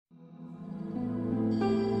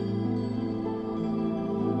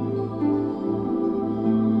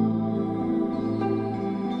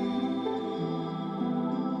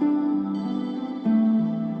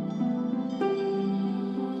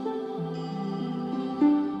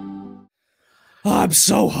Oh, I'm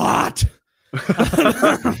so hot.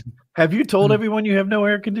 Have you told everyone you have no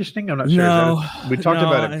air conditioning? I'm not sure. No, we talked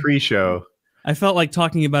about it pre-show. I felt like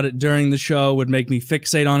talking about it during the show would make me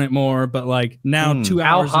fixate on it more, but like now 2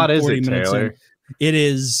 hours how hot and 40 is it, minutes Taylor? in, it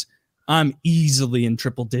is. I'm easily in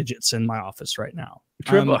triple digits in my office right now.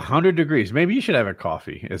 Triple 100 degrees. Maybe you should have a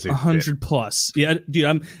coffee. 100 plus. Yeah,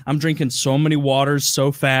 dude, I'm drinking so many waters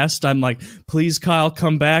so fast. I'm like, please, Kyle,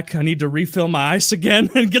 come back. I need to refill my ice again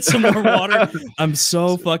and get some more water. I'm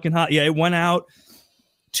so fucking hot. Yeah, it went out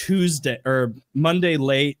Tuesday or Monday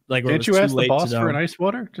late. Like, didn't you ask the boss for an ice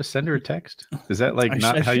water? Just send her a text. Is that like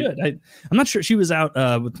not how you? I'm not sure. She was out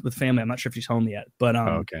with family. I'm not sure if she's home yet. But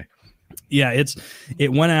okay. Yeah,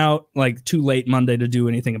 it went out like too late Monday to do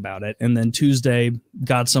anything about it, and then Tuesday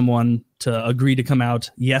got someone to agree to come out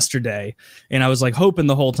yesterday, and I was like hoping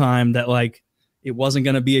the whole time that like it wasn't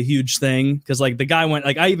going to be a huge thing because like the guy went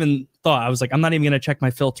like I even thought I was like I'm not even going to check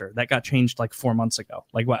my filter. That got changed like 4 months ago.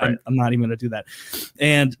 Like what? Right. I'm not even going to do that.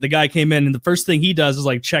 And the guy came in, and the first thing he does is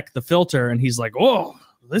like check the filter, and he's like, oh,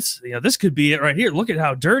 this could be it right here. Look at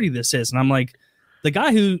how dirty this is. And I'm like,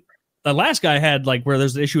 the last guy had like where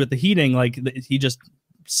there's the issue with the heating, like he just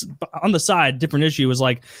on the side, different issue was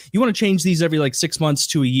like, you want to change these every like 6 months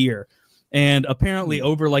to a year. And apparently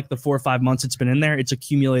over like the 4 or 5 months it's been in there, it's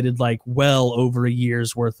accumulated like well over a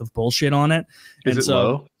year's worth of bullshit on it. Is it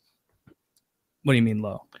low? What do you mean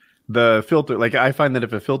low? The filter, like I find that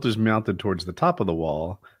if a filter's mounted towards the top of the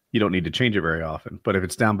wall, you don't need to change it very often. But if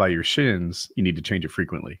it's down by your shins, you need to change it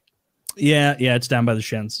frequently. Yeah, it's down by the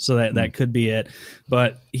shins, so that could be it.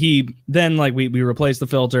 But he then like we replaced the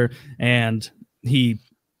filter, and he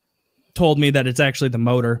told me that it's actually the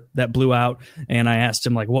motor that blew out. And I asked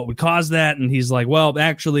him like what would cause that, and he's like, well,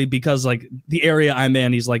 actually because like the area I'm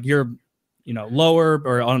in, he's like, you're lower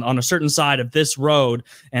or on a certain side of this road,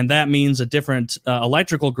 and that means a different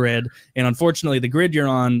electrical grid, and unfortunately the grid you're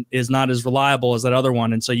on is not as reliable as that other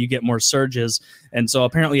one, and so you get more surges. And so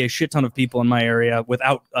apparently a shit ton of people in my area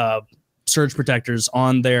without surge protectors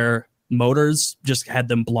on their motors just had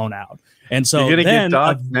them blown out. And so you're gonna get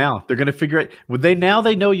dogged now. They're gonna figure out they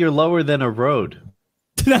know you're lower than a road.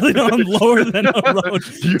 Now they know I'm lower than a road.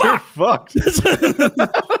 You're fucked.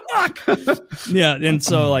 Yeah, and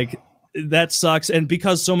so like that sucks. And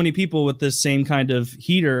because so many people with this same kind of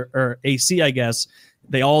heater or AC, I guess,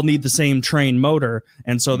 they all need the same Trane motor.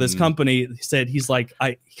 And so this company said, he's like,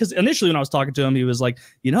 because initially when I was talking to him, he was like,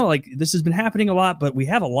 like this has been happening a lot, but we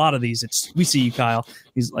have a lot of these. We see you, Kyle.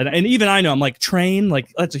 He's like, and even I know, I'm like, Trane,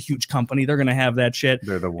 like that's a huge company. They're going to have that shit.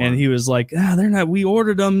 They're the one. And he was like, they're not, we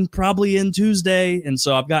ordered them probably in Tuesday. And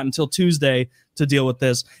so I've got until Tuesday to deal with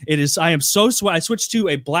this. I am so sweat. I switched to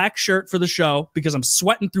a black shirt for the show because I'm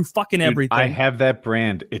sweating through fucking everything. I have that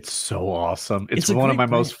brand. It's so awesome. It's one of my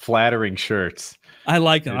most flattering shirts. I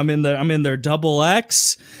like them. I'm in their double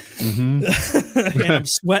X, and I'm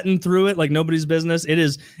sweating through it like nobody's business. It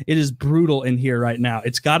is brutal in here right now.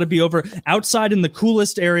 It's got to be over outside in the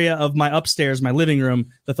coolest area of my upstairs, my living room.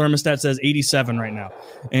 The thermostat says 87 right now,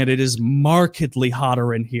 and it is markedly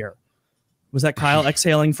hotter in here. Was that Kyle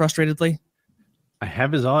exhaling frustratedly? I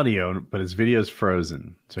have his audio, but his video is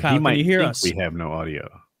frozen, so Kyle, he might hear think us? We have no audio.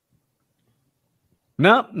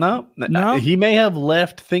 No. He may have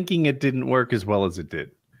left thinking it didn't work as well as it did.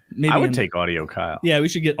 Maybe I would take audio, Kyle. Yeah, we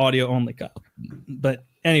should get audio only, Kyle. But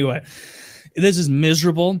anyway, this is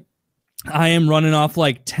miserable. I am running off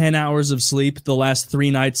like 10 hours of sleep the last 3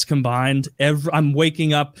 nights combined. I'm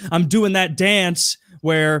waking up. I'm doing that dance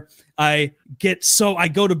where I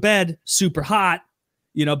go to bed super hot,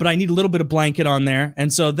 but I need a little bit of blanket on there.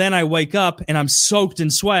 And so then I wake up and I'm soaked in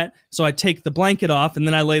sweat. So I take the blanket off and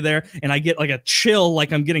then I lay there and I get like a chill,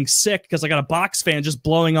 like I'm getting sick because I got a box fan just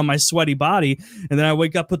blowing on my sweaty body. And then I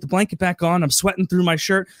wake up, put the blanket back on. I'm sweating through my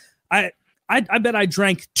shirt. I bet I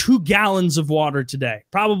drank 2 gallons of water today,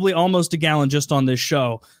 probably almost a gallon just on this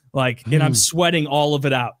show. And I'm sweating all of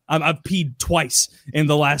it out. I've peed twice in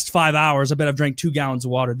the last 5 hours. I bet I've drank 2 gallons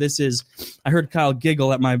of water. I heard Kyle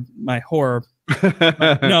giggle at my horror.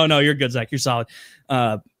 No, you're good, Zach. You're solid.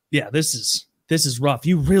 Yeah, this is rough.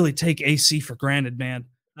 You really take AC for granted, man.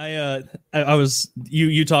 I was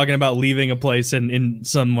you talking about leaving a place in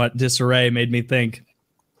somewhat disarray made me think.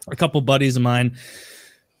 A couple buddies of mine,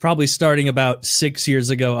 probably starting about 6 years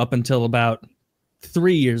ago up until about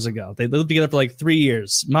 3 years ago. They lived together for like 3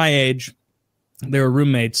 years. My age. They were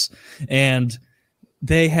roommates, and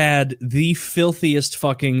they had the filthiest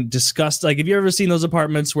fucking disgust. Like, have you ever seen those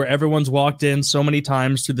apartments where everyone's walked in so many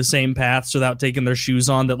times through the same paths without taking their shoes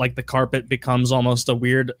on that like the carpet becomes almost a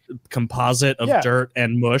weird composite of dirt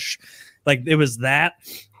and mush? Like, it was that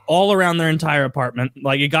all around their entire apartment.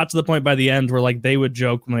 Like it got to the point by the end where like they would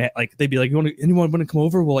joke, like they'd be like, anyone want to come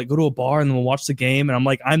over? We'll like go to a bar and then we'll watch the game. And I'm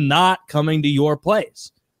like, I'm not coming to your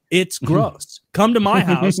place. It's gross. Come to my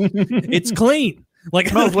house. It's clean. Like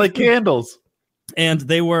smells like candles. And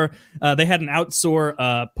they had an outdoor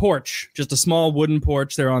porch, just a small wooden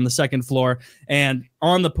porch. They're on the second floor. And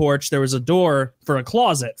on the porch, there was a door for a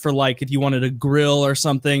closet for like if you wanted to grill or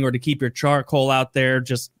something or to keep your charcoal out there,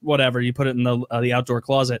 just whatever. You put it in the outdoor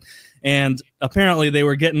closet. And apparently they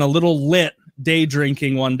were getting a little lit day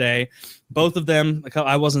drinking one day. Both of them,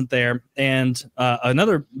 I wasn't there. And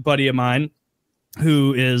another buddy of mine,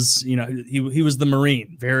 who is, he was the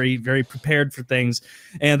Marine, very, very prepared for things.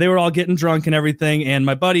 And they were all getting drunk and everything. And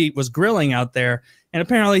my buddy was grilling out there. And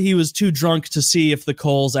apparently he was too drunk to see if the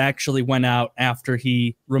coals actually went out after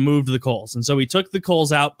he removed the coals. And so he took the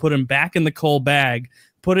coals out, put them back in the coal bag,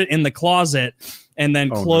 put it in the closet, and then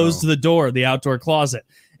closed the door, the outdoor closet.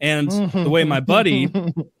 And the way my buddy...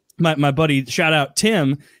 My buddy, shout out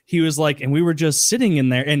Tim, he was like, and we were just sitting in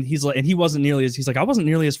there, and he's like, and he's like, I wasn't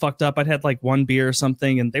nearly as fucked up. I'd had like one beer or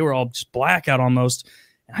something, and they were all just blackout almost.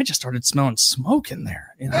 And I just started smelling smoke in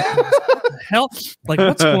there. And I was, what the hell? Like,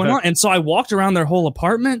 what's going on? And so I walked around their whole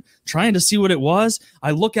apartment trying to see what it was.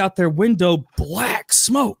 I look out their window, black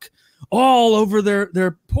smoke all over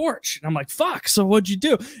their porch. And I'm like, fuck, so what'd you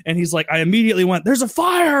do? And he's like, I immediately went, there's a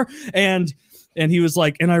fire. And he was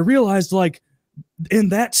like, and I realized like, in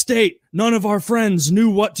that state, none of our friends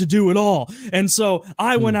knew what to do at all. And so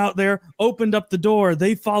I went out there, opened up the door.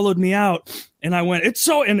 They followed me out, and I went,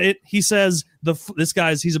 he says,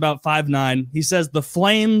 he's about 5'9". He says the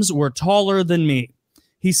flames were taller than me.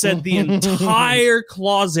 He said the entire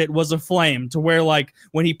closet was aflame to where like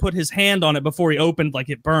when he put his hand on it before he opened, like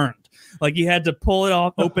it burned. Like he had to pull it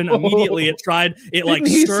off open immediately. It like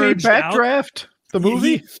surged out. Backdraft? The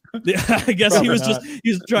movie? I guess he was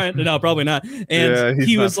trying to, no, probably not. And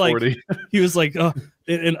he was like,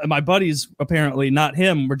 and my buddies, apparently not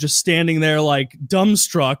him, were just standing there like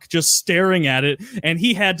dumbstruck, just staring at it. And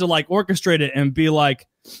he had to like orchestrate it and be like,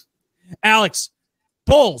 Alex,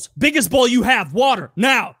 bowls, biggest bowl you have, water,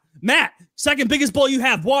 now. Matt, second biggest bowl you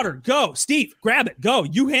have, water, go. Steve, grab it, go.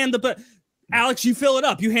 You hand Alex, you fill it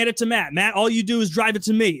up. You hand it to Matt. Matt, all you do is drive it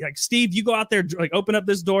to me. Like, Steve, you go out there, like, open up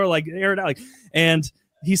this door, like, air it out. Like, and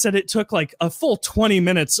he said it took, like, a full 20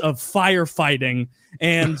 minutes of firefighting.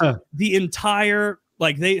 And the entire,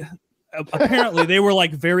 like, apparently they were,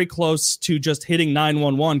 like, very close to just hitting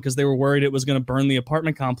 911 because they were worried it was going to burn the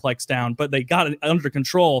apartment complex down. But they got it under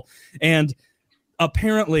control. And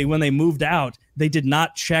apparently when they moved out, they did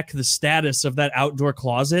not check the status of that outdoor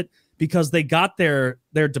closet, because they got their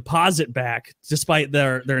deposit back despite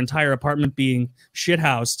their entire apartment being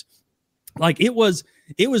shithoused. Like it was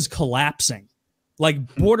collapsing,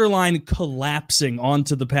 like borderline collapsing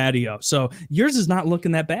onto the patio. So yours is not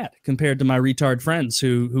looking that bad compared to my retard friends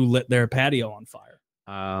who lit their patio on fire.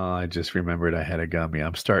 Oh, I just remembered I had a gummy.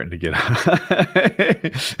 I'm starting to get I'm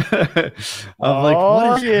like,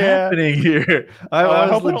 what is happening here? I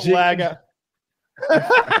hope legit... don't lag.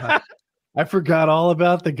 I forgot all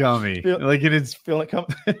about the gummy. Like it is. Feel it come.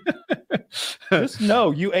 Just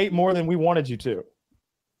know you ate more than we wanted you to.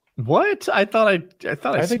 What? I thought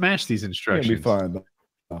I smashed these instructions. It'll be fine.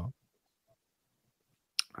 Oh.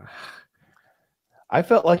 I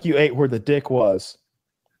felt like you ate where the dick was.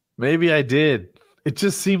 Maybe I did. It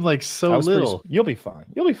just seemed like so little. You'll be fine.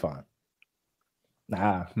 You'll be fine.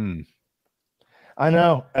 Nah. I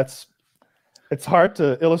know. It's hard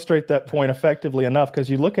to illustrate that point effectively enough because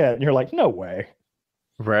you look at it and you're like, no way.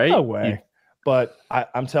 Right? No way. But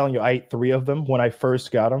I'm telling you, I ate 3 of them when I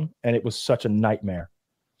first got them, and it was such a nightmare.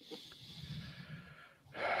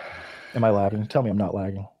 Am I lagging? Tell me I'm not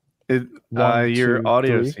lagging. Your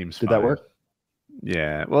audio seems fine. Did that work?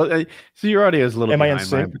 Yeah. Well, so your audio is a little behind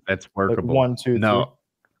mine, but that's workable. Like 1, 2, 3. No.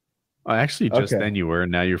 Actually, just then you were,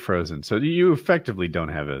 and now you're frozen. So you effectively don't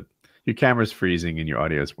have it. Your camera's freezing and your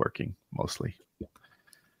audio is working mostly.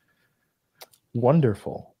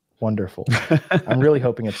 Wonderful. I'm really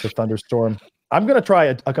hoping it's a thunderstorm. I'm going to try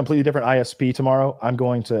a completely different ISP tomorrow. I'm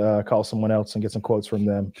going to call someone else and get some quotes from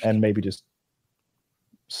them and maybe just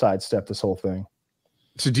sidestep this whole thing.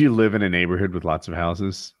 So do you live in a neighborhood with lots of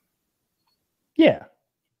houses? Yeah.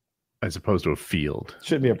 As opposed to a field?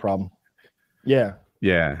 Shouldn't be a problem. Yeah.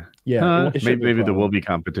 Yeah. Yeah. Maybe there will be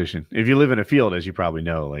competition. If you live in a field, as you probably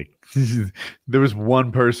know, like there was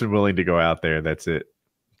one person willing to go out there. That's it.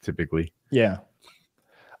 Typically. Yeah.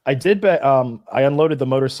 I did bet. I unloaded the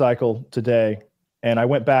motorcycle today and I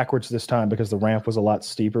went backwards this time because the ramp was a lot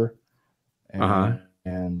steeper.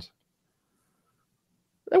 And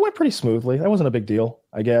it went pretty smoothly. That wasn't a big deal,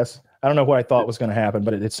 I guess. I don't know what I thought was going to happen,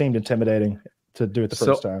 but it seemed intimidating to do it the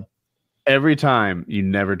first time. Every time you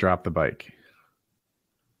never drop the bike.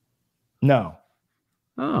 No.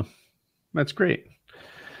 Oh, that's great.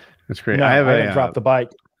 That's great. No, I haven't dropped the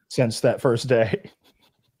bike since that first day.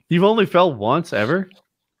 You've only fell once ever?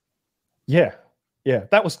 Yeah. Yeah.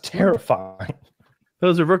 That was terrifying.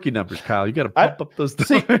 Those are rookie numbers, Kyle. You got to pump up those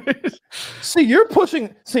numbers. See, you're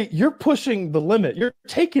pushing the limit. You're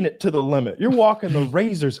taking it to the limit. You're walking the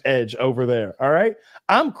razor's edge over there. All right.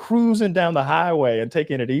 I'm cruising down the highway and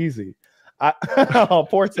taking it easy. Oh,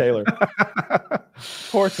 poor Taylor.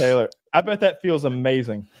 Poor Taylor. I bet that feels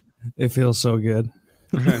amazing. It feels so good.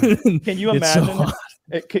 Can you imagine? So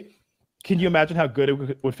can you imagine how good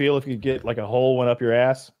it would feel if you get like a hole went up your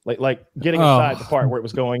ass, like getting inside the part where it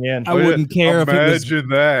was going in? I wouldn't care if it was. Imagine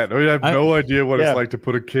that. I have no idea what it's like to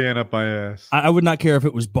put a can up my ass. I would not care if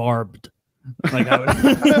it was barbed. Like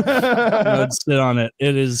I would sit on it.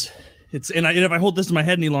 It's if I hold this in my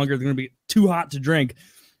head any longer, it's going to be too hot to drink.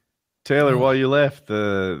 Taylor, while you left,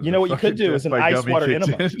 you know what you could do is an ice water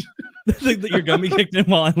enema. Your gummy kicked in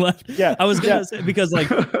while I left. Yeah, I was gonna say, because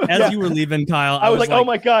like as you were leaving, Kyle, I was like, oh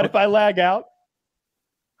my god, if I lag out,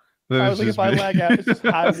 I was like, if I lag out, it's just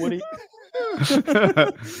high Woody.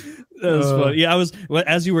 That was funny. Yeah,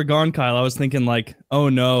 as you were gone, Kyle, I was thinking like, oh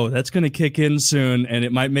no, that's gonna kick in soon, and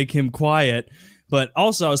it might make him quiet. But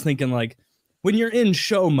also, I was thinking like, when you're in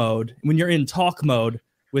show mode, when you're in talk mode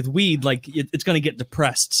with weed, like it's gonna get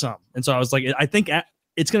depressed some. And so I was like, I think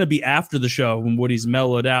it's going to be after the show when Woody's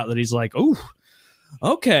mellowed out that he's like, oh,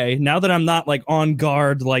 okay, now that I'm not like on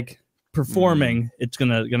guard, like performing, it's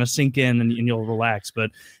gonna sink in and you'll relax.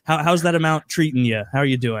 But how's that amount treating you? How are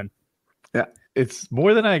you doing? Yeah, it's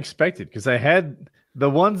more than I expected because I had the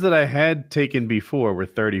ones that I had taken before were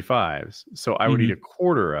 35s. So I would eat a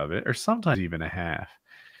quarter of it or sometimes even a half.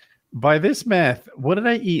 By this math, what did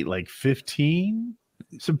I eat? Like 15?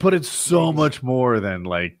 So, but it's so much more than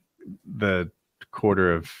like the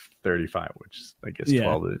quarter of 35, which is I guess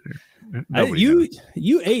 12.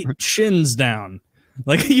 You ate shins down.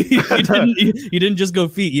 Like you didn't just go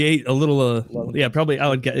feet. You ate a little. Probably. I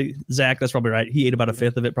would get Zach. That's probably right. He ate about a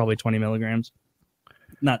fifth of it, probably 20 milligrams.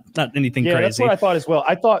 Not anything crazy. That's what I thought as well.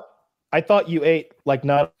 I thought you ate like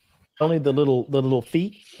not only the little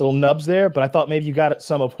feet, little nubs there, but I thought maybe you got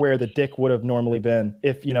some of where the dick would have normally been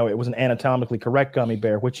if it was an anatomically correct gummy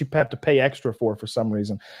bear, which you have to pay extra for some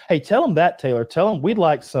reason. Hey, tell them that, Taylor. Tell them we'd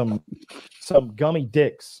like some gummy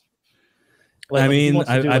dicks. Like,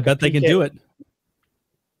 I bet they can do it.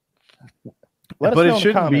 But it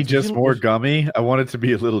shouldn't be just more gummy. I want it to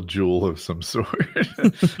be a little jewel of some sort.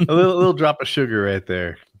 a little drop of sugar right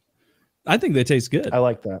there. I think they taste good. I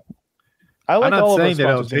like that. I'm not saying they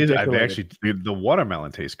don't taste. The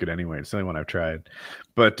watermelon tastes good anyway. It's the only one I've tried.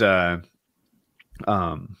 But I'm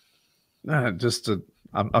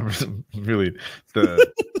really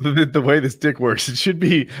the way this dick works. It should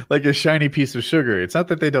be like a shiny piece of sugar. It's not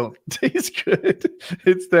that they don't taste good.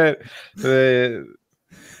 It's that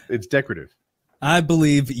it's decorative. I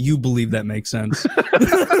believe you believe that makes sense.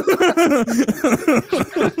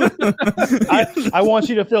 I want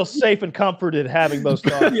you to feel safe and comforted having those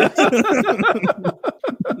thoughts.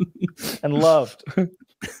 And loved.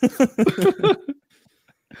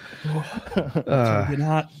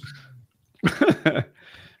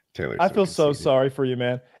 Taylor, I feel so sorry for you,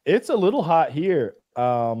 man. It's a little hot here.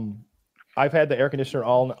 I've had the air conditioner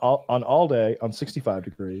on all day on 65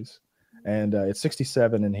 degrees, and it's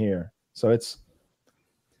 67 in here. So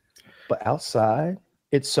but outside,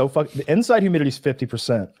 it's so the inside humidity is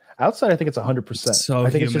 50%. Outside, I think it's 100%. So I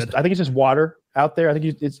think humid. it's just water out there. I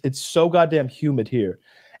think it's so goddamn humid here.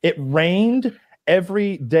 It rained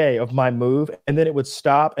every day of my move, and then it would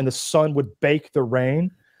stop, and the sun would bake the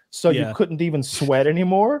rain, so you couldn't even sweat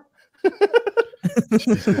anymore.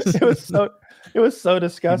 It was so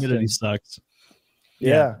disgusting. Humidity sucks.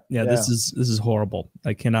 Yeah. This is horrible.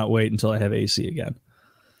 I cannot wait until I have AC again.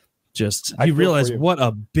 Just you realize what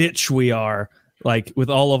a bitch we are, like with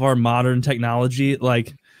all of our modern technology.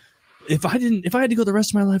 Like if I had to go the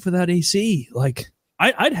rest of my life without AC, like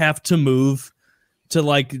I'd have to move to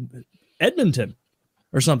like Edmonton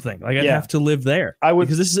or something. Like I'd have to live there. I would,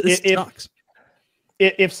 because this sucks.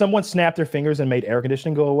 If someone snapped their fingers and made air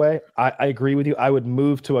conditioning go away, I agree with you. I would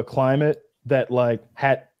move to a climate that like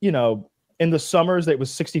had, in the summers it was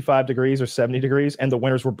 65 degrees or 70 degrees and the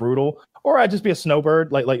winters were brutal, or I'd just be a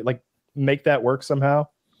snowbird, like make that work somehow.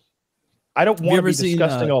 I don't want to be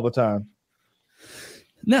disgusting all the time.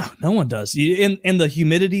 No one does. And the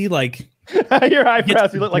humidity, like your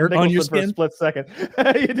eyebrows, you look like Nicholson for a split second.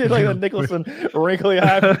 You did like a Nicholson wrinkly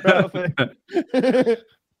eyebrow thing.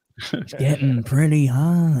 It's getting pretty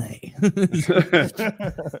high.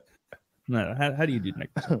 No, how do you do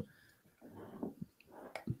Nicholson?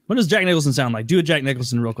 What does Jack Nicholson sound like? Do a Jack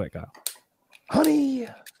Nicholson real quick, Kyle. Honey,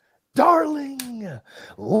 darling,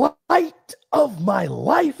 light of my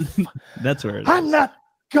life. That's where it is. I'm not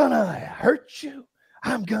gonna hurt you.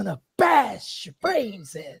 I'm gonna bash your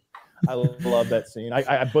brains in. I love that scene.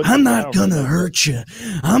 I'm not gonna hurt you.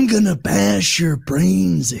 I'm gonna bash your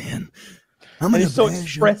brains in. And he's so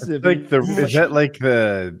expressive. Like is that like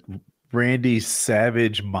the Randy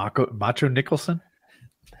Savage Macho Nicholson?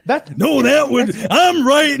 I'm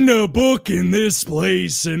writing a book in this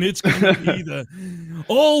place, and it's gonna be the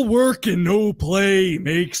all work and no play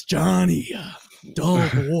makes Johnny a dull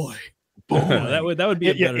boy. That would be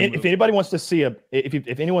a better movie. If anybody wants to see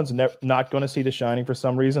if anyone's not going to see The Shining for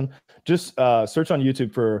some reason, just search on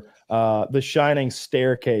YouTube for The Shining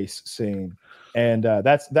staircase scene, and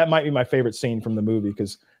that might be my favorite scene from the movie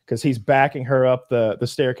because he's backing her up the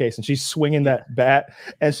staircase and she's swinging that bat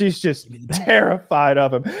and she's just terrified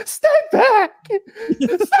of him. Stay back, stay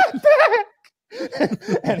back.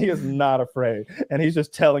 And he is not afraid, and he's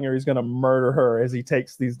just telling her he's going to murder her as he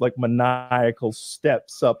takes these like maniacal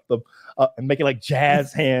steps up and making like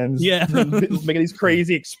jazz hands, making these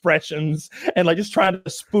crazy expressions and like just trying to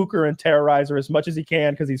spook her and terrorize her as much as he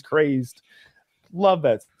can because he's crazed. Love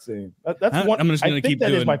that scene. That's one. I'm just going to keep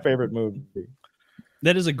that is my favorite movie.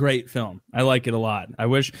 That is a great film. I like it a lot. I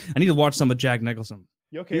need to watch some with Jack Nicholson.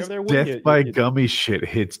 You okay over there? Death by gummy shit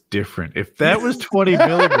hits different. If that was 20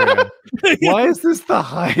 milligrams, why is this the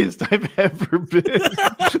highest I've ever been?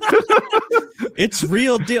 It's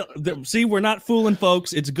real deal. See, we're not fooling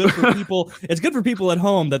folks. It's good for people. It's good for people at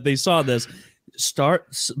home that they saw this. Start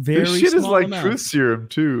very this shit small is like amounts. truth serum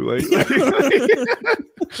too.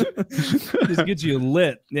 Just gets you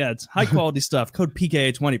lit. Yeah, it's high quality stuff. Code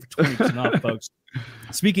PKA20 for 20% off, folks.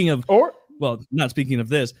 Speaking of, not speaking of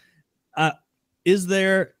this, is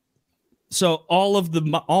there? So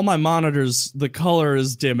all my monitors, the color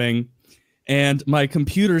is dimming, and my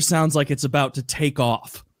computer sounds like it's about to take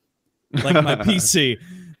off, like my PC.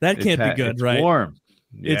 That can't be good, it's right? Warm.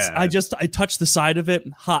 It's I touched the side of it,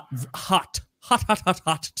 hot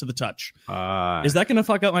to the touch. Is that going to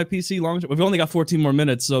fuck up my PC long term? We've only got 14 more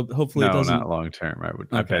minutes, so hopefully it doesn't. Not long term.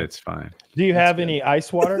 I bet it's fine. Do you have any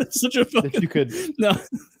ice water Such a fucking, that you could? No,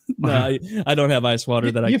 I don't have ice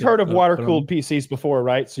water that You've heard of water cooled PCs before,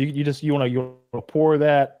 right? So you want to pour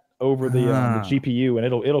that over the GPU and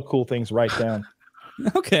it'll cool things right down.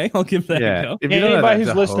 Okay, I'll give that a go. If anybody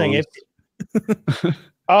who's listening,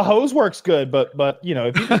 a hose works good, but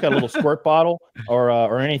if you just got a little squirt bottle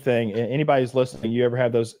or anything, anybody who's listening, you ever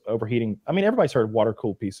have those overheating? I mean, everybody's heard of water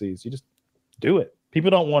cooled PCs. You just do it. People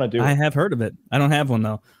don't want to do it. I have heard of it. I don't have one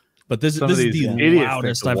though. But this is the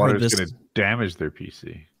loudest I've heard this. Going to damage their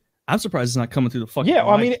PC. I'm surprised it's not coming through the fucking. Yeah,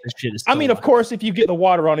 I mean, of course, if you get the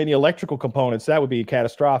water on any electrical components, that would be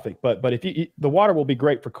catastrophic. But if the water will be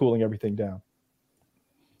great for cooling everything down.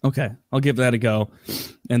 Okay, I'll give that a go,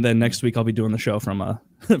 and then next week I'll be doing the show from a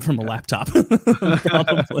laptop.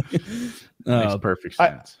 Probably. Makes perfect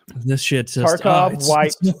sense. This shit just Tarkov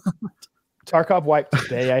wiped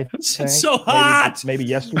today. I think it's so hot. Maybe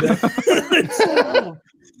yesterday.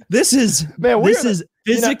 This is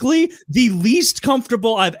physically the least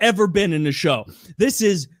comfortable I've ever been in a show. This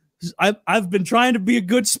is. I've been trying to be a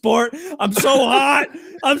good sport. I'm so hot.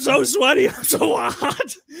 I'm so sweaty. I'm so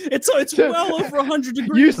hot. It's well over 100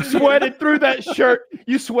 degrees. You sweated through that shirt.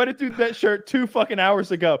 You sweated through that shirt 2 fucking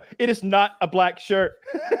hours ago. It is not a black shirt.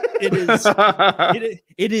 It is.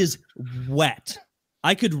 It is wet.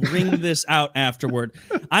 I could wring this out afterward.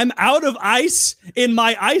 I'm out of ice in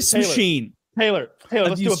my ice machine. Taylor,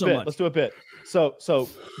 let's do a bit. So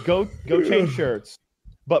go change shirts.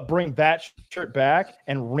 But bring that shirt back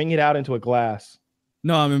and wring it out into a glass.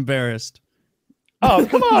 No, I'm embarrassed. Oh,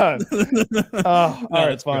 come on. All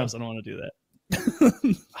right, it's fine. I don't want to do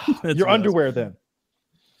that. Your underwear then.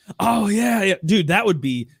 Oh, yeah. Dude, that would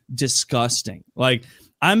be disgusting. Like,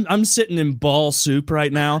 I'm sitting in ball soup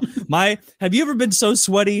right now. Have you ever been so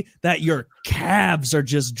sweaty that your calves are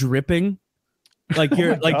just dripping? Like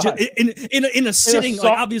you're in a sitting,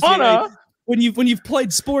 like obviously when you've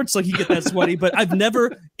played sports, like you get that sweaty, but I've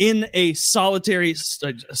never in a solitary,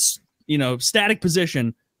 static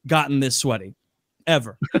position gotten this sweaty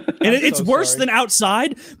ever. And it's worse than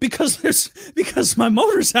outside because my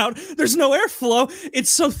motor's out. There's no airflow. It's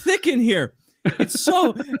so thick in here. It's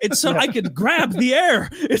so I could grab the air.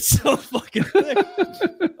 It's so fucking thick.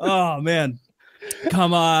 Oh man.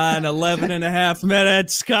 Come on, 11 and a half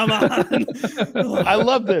minutes. Come on. I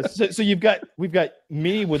love this. So we've got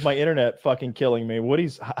me with my internet fucking killing me.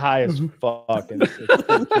 Woody's high as fuck, and it's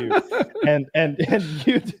so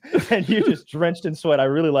cute. And you just drenched in sweat. I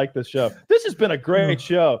really like this show. This has been a great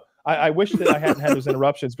show. I wish that I hadn't had those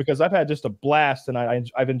interruptions because I've had just a blast, and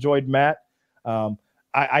I've enjoyed Matt.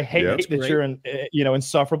 I hate that you're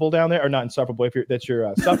insufferable down there, or not insufferable if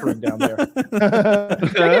you're suffering down there. I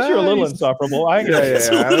guess you're a little insufferable. I just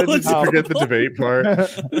forget the debate part.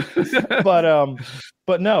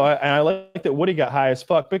 but no, I like that Woody got high as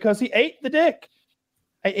fuck because he ate the dick.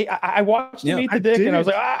 I watched him eat the dick, and I was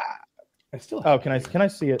like, I still. Oh, can I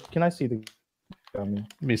see it? Can I see the?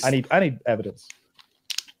 I need evidence.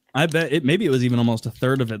 I bet maybe it was even almost a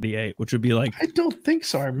third of it. The 8, which would be like I don't think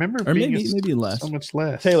so. I remember, or maybe less. So much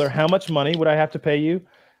less. Taylor, how much money would I have to pay you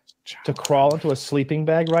to crawl into a sleeping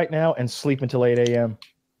bag right now and sleep until 8 a.m.?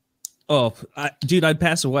 Oh, dude, I'd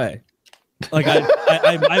pass away. Like I'd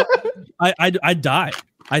die.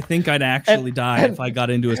 I think I'd actually die if I got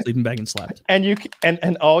into a sleeping bag and slept.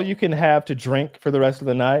 And all you can have to drink for the rest of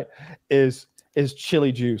the night is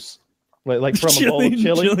chili juice, like from a bowl of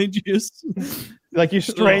chili juice. Like you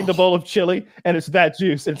strain the bowl of chili and it's that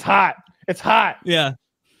juice. It's hot. It's hot. Yeah.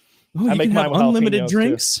 Oh, you can have unlimited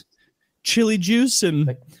drinks, too. Chili juice,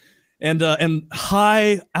 and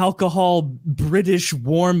high alcohol British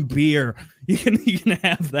warm beer. You can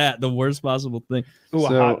have that. The worst possible thing. Ooh, a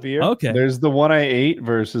hot beer. Okay. There's the one I ate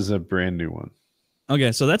versus a brand new one.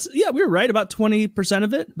 Okay, so that's we were right. About 20%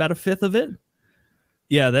 of it, about a fifth of it.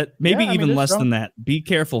 Yeah, that maybe even less than that. Be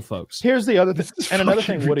careful, folks. Here's the other thing, and another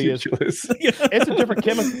thing, Woody, is it's a different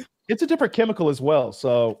chemical. It's a different chemical as well.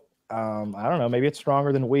 So I don't know. Maybe it's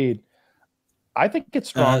stronger than weed. I think it's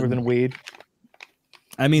stronger than weed.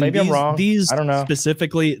 I mean, maybe I'm wrong. These I don't know.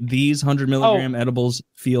 Specifically, these 100 milligram edibles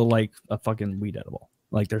feel like a fucking weed edible.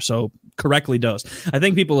 Like they're so correctly dosed. I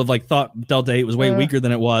think people have like thought Delta 8 was way weaker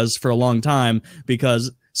than it was for a long time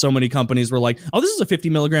because so many companies were like, "Oh, this is a 50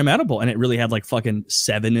 milligram edible," and it really had like fucking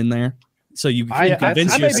 7 in there. So you can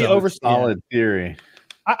convince yourself. Solid theory.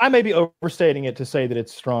 I may be overstating it to say that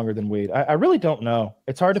it's stronger than weed. I really don't know.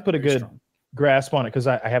 It's hard to put a good grasp on it because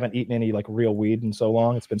I haven't eaten any like real weed in so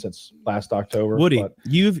long. It's been since last October. Woody,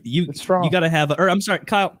 you got to have. Or I'm sorry,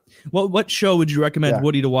 Kyle. What show would you recommend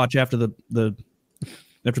Woody to watch after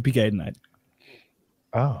after PK tonight?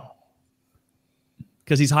 Oh,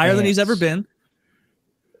 because he's higher than he's ever been.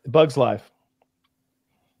 Bug's Life.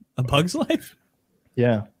 A Bug's Life?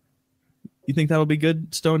 Yeah. You think that'll be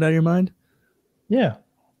good? Stoned out of your mind? Yeah,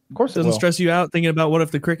 of course. Doesn't stress you out thinking about what if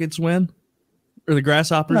the crickets win or the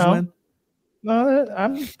grasshoppers win? No,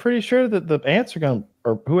 I'm pretty sure that the ants are going to,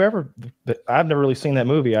 or whoever. I've never really seen that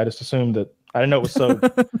movie. I just assumed that. I didn't know it was so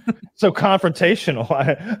so confrontational.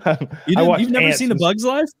 You've never seen A Bug's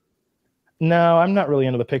Life? No, I'm not really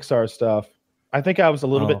into the Pixar stuff. I think I was a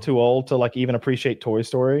little bit too old to like even appreciate Toy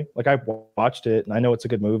Story. Like I watched it and I know it's a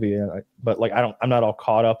good movie, but like I'm not all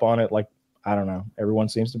caught up on it. Like I don't know, everyone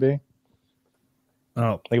seems to be. Oh,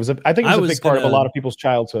 I think it was a big part of a lot of people's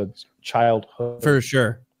childhood. For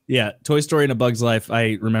sure. Yeah, Toy Story and A Bug's Life.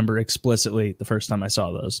 I remember explicitly the first time I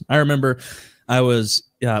saw those. I remember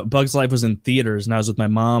Bug's Life was in theaters and I was with my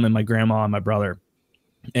mom and my grandma and my brother,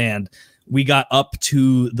 and we got up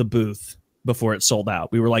to the booth before it sold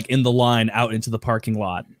out. We were like in the line out into the parking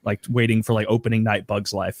lot, like waiting for like opening night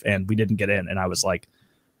Bug's Life, and we didn't get in. And I was like,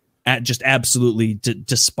 just absolutely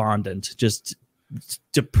despondent, just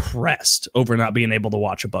depressed over not being able to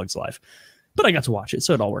watch A Bug's Life. But I got to watch it,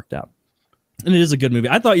 so it all worked out. And it is a good movie.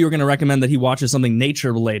 I thought you were going to recommend that he watches something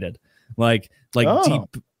nature related, like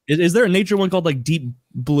deep. Is there a nature one called like Deep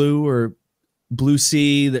Blue or Blue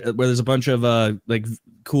Sea, where there's a bunch of like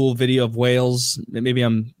cool video of whales? Maybe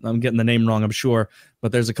I'm getting the name wrong, I'm sure,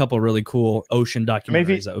 but there's a couple really cool ocean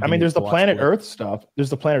documentaries. Maybe there's the Planet Earth stuff.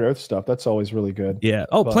 There's the Planet Earth stuff. That's always really good. Yeah.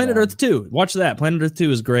 Oh, but, Planet Earth 2. Watch that. Planet Earth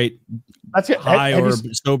 2 is great. That's it. High or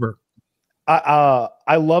sober.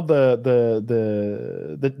 I love the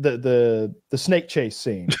snake chase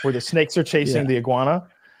scene where the snakes are chasing the iguana,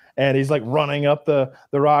 and he's like running up the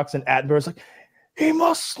rocks, and Attenborough's like, "He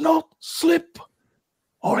must not slip,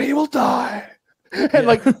 or he will die." And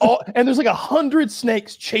and there's like 100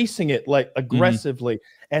 snakes chasing it like aggressively,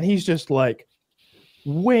 and he's just like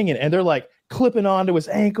winging, and they're like clipping onto his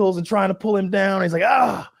ankles and trying to pull him down. He's like,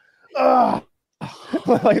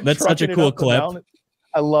 like, that's such a cool clip.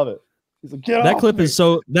 I love it. He's like, that clip is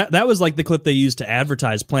so that was like the clip they used to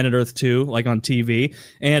advertise Planet Earth 2, like on TV,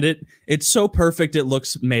 and it's so perfect it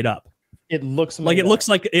looks made up. It looks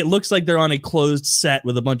like they're on a closed set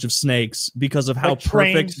with a bunch of snakes because of how like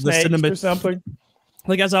perfect the cinema or something.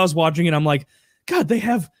 Like as I was watching it, I'm like, God,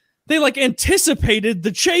 they like anticipated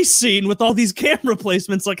the chase scene with all these camera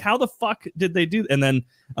placements. Like, how the fuck did they do? And then,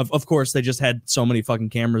 of course, they just had so many fucking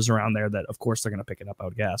cameras around there that, of course, they're gonna pick it up. I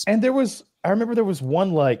would guess. And I remember there was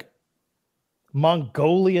one like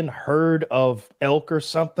Mongolian herd of elk or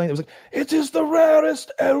something. It was like, it is the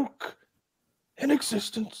rarest elk in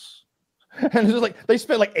existence. And it's like they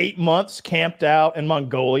spent like 8 months camped out in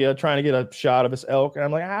Mongolia trying to get a shot of this elk. And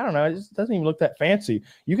I'm like, I don't know, it just doesn't even look that fancy.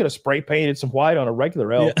 You could have spray painted some white on a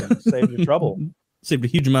regular elk and saved your trouble. Saved a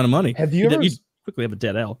huge amount of money. Have you ever quickly have a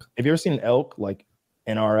dead elk? Have you ever seen an elk like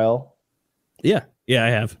NRL? Yeah, I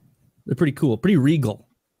have. They're pretty cool, pretty regal.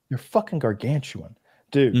 They're fucking gargantuan.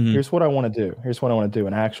 Dude, here's what I want to do.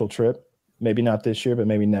 An actual trip. Maybe not this year, but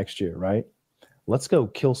maybe next year, right? Let's go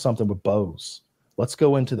kill something with bows. Let's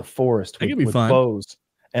go into the forest with bows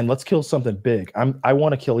and let's kill something big. I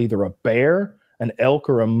want to kill either a bear, an elk,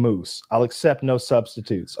 or a moose. I'll accept no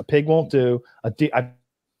substitutes. A pig won't do. I've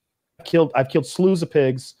killed slews of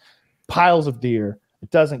pigs, piles of deer.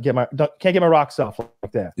 It can't get my rocks off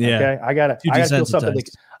like that. Yeah. Okay. I gotta kill something.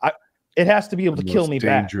 It has to be able to kill me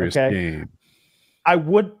back. Okay. Game. I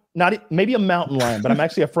would not, maybe a mountain lion, but I'm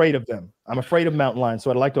actually afraid of them. I'm afraid of mountain lions,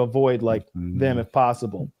 so I'd like to avoid like them if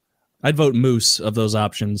possible. I'd vote moose of those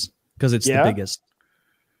options because it's the biggest.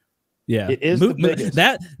 Yeah, it is the biggest.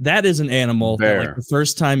 That is an animal that, like, the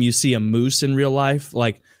first time you see a moose in real life,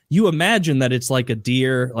 like, you imagine that it's like a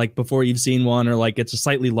deer, like, before you've seen one, or like it's a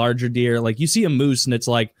slightly larger deer. Like, you see a moose and it's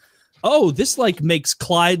like, oh, this like makes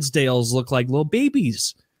Clydesdales look like little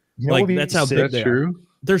babies. Like, that's how big they are.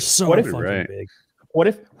 They're so fucking big. What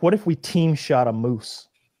if we team shot a moose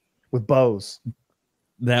with bows?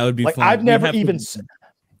 That would be fun.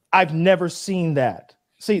 I've never seen that.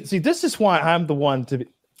 See, this is why I'm the one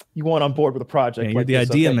you want on board with a project. Yeah, you're the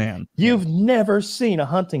idea man. You've never seen a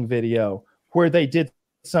hunting video where they did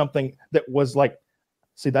something that was like,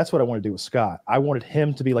 see, that's what I want to do with Scott. I wanted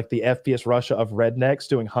him to be like the FPS Russia of rednecks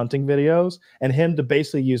doing hunting videos, and him to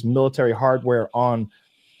basically use military hardware on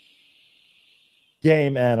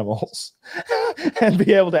game animals and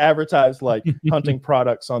be able to advertise like hunting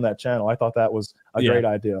products on that channel. I thought that was a great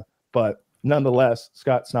idea, but nonetheless,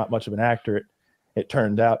 Scott's not much of an actor. It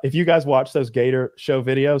turned out. If you guys watch those Gator show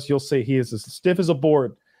videos, you'll see he is as stiff as a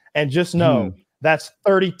board. And just know that's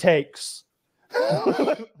 30 takes.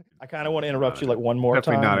 I kind of want to interrupt you like one more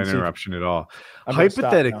time. Definitely not an interruption at all.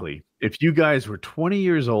 Hypothetically, if you guys were 20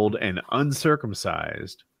 years old and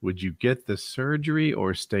uncircumcised, would you get the surgery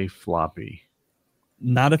or stay floppy?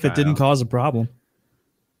 Not if it didn't cause a problem.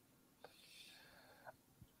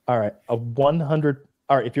 All right.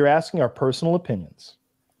 All right, if you're asking our personal opinions,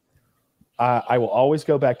 I will always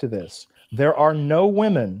go back to this. There are no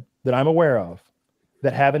women that I'm aware of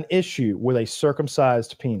that have an issue with a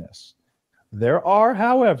circumcised penis. There are,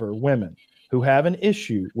 however, women who have an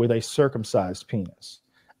issue with a circumcised penis.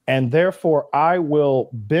 And therefore, I will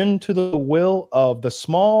bend to the will of the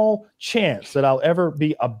small chance that I'll ever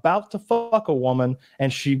be about to fuck a woman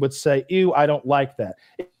and she would say, ew, I don't like that.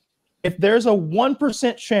 If there's a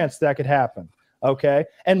 1% chance that could happen, okay,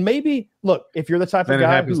 and maybe look, if you're the type of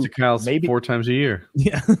guy it happens to Kyle maybe 4 times a year,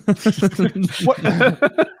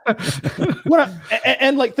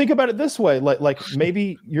 and like think about it this way, like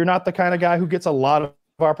maybe you're not the kind of guy who gets a lot of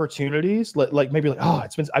opportunities, like maybe like, oh,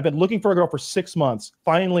 I've been looking for a girl for 6 months,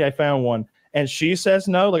 finally I found one, and she says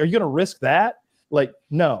no. Like, are you gonna risk that? Like,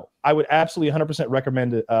 no, I would absolutely 100%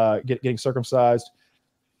 recommend it, getting circumcised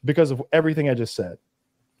because of everything I just said.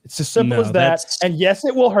 It's as simple as that. And yes,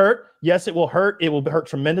 it will hurt. Yes, it will hurt. It will hurt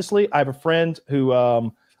tremendously. I have a friend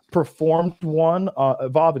who performed one.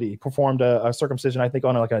 Vavity performed a circumcision, I think,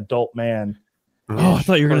 on like an adult man. Oh, I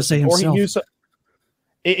thought you were going to say himself.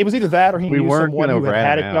 It was either that or he knew someone who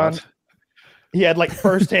had it done. He had like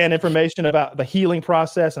firsthand information about the healing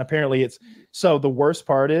process, and apparently it's so. The worst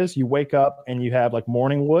part is you wake up and you have like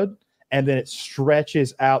morning wood, and then it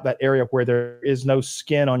stretches out that area where there is no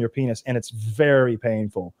skin on your penis, and it's very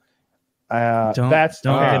painful.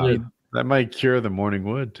 That might cure the morning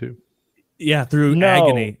wood too. Yeah, through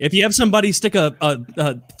agony. If you have somebody stick a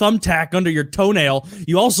thumbtack under your toenail,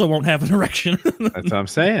 you also won't have an erection. That's what I'm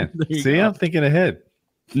saying. See, I'm thinking ahead.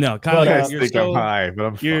 No, Kyle, I'm high, but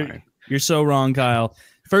I'm fine. You're so wrong, Kyle.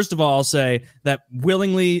 First of all, I'll say that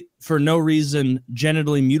willingly, for no reason,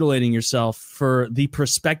 genitally mutilating yourself for the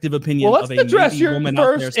prospective opinion of a address your woman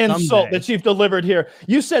first insult that you've delivered here.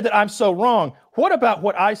 You said that I'm so wrong. What about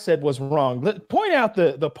what I said was wrong? Point out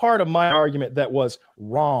the part of my argument that was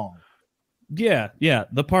wrong. Yeah.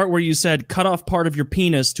 The part where you said cut off part of your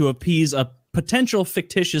penis to appease a potential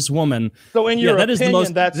fictitious woman. So in your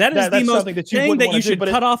opinion, that is the most saying that you should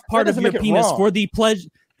cut off part of your penis for the pleasure.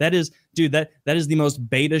 That is, dude, that is the most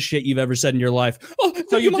beta shit you've ever said in your life. Oh,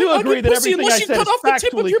 So you do agree that everything I said is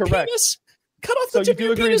factually correct? Penis. Cut off the So tip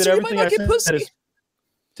you of do your agree penis that or you might everything not I get said pussy. is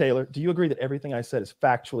Taylor? Do you agree that everything I said is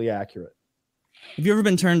factually accurate? Have you ever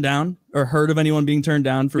been turned down or heard of anyone being turned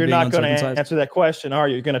down for You're being not going to uncircumcised? answer that question, are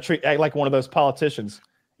you? You're going to act like one of those politicians.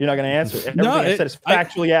 You're not going to answer it. Everything No, I said is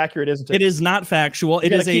factually accurate, isn't it? It is not factual.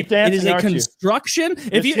 It is a construction.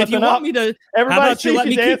 If you want me to, everybody, how about you let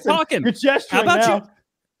me keep talking? You're gesturing How about now. you?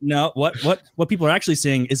 No, what people are actually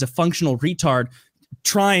saying is a functional retard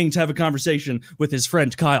trying to have a conversation with his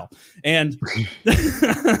friend Kyle. And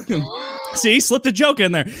see, slipped a joke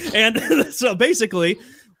in there. And so basically,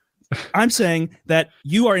 I'm saying that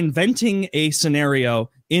you are inventing a scenario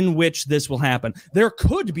in which this will happen. There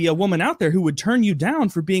could be a woman out there who would turn you down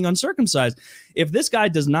for being uncircumcised. If this guy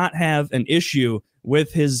does not have an issue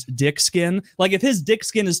with his dick skin, like if his dick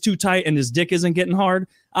skin is too tight and his dick isn't getting hard,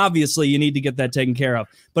 obviously you need to get that taken care of.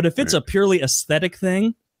 But if it's a purely aesthetic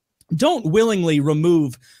thing, don't willingly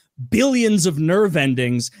remove billions of nerve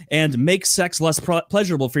endings and make sex less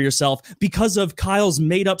pleasurable for yourself because of Kyle's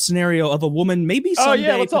made-up scenario of a woman maybe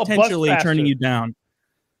someday potentially turning you down.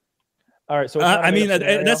 All right, so I mean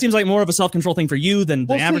that seems like more of a self-control thing for you than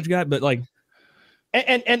the average guy, but like,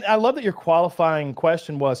 and I love that your qualifying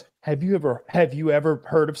question was, have you ever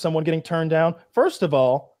heard of someone getting turned down? First of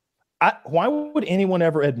all, why would anyone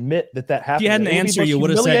ever admit that happened? If you had an answer, you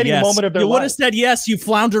would have said yes. You would have said yes, you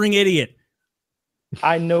floundering idiot.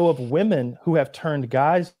 I know of women who have turned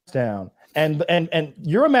guys down, and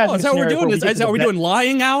you're imagining. Is that what we're doing? Is that what we're doing?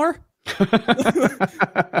 Lying hour?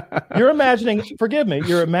 You're imagining. Forgive me.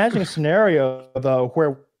 You're imagining a scenario though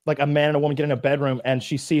where like a man and a woman get in a bedroom and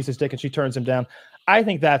she sees his dick and she turns him down. I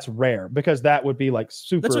think that's rare because that would be like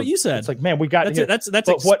super. That's what you said. It's like, man, we got that's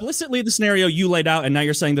explicitly the scenario you laid out, and now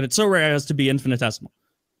you're saying that it's so rare as to be infinitesimal.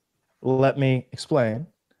 Let me explain.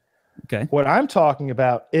 Okay. What I'm talking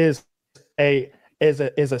about is a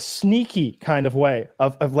sneaky kind of way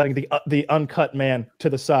of letting the uncut man to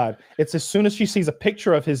the side. It's as soon as she sees a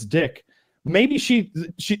picture of his dick, maybe she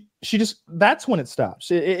just, that's when it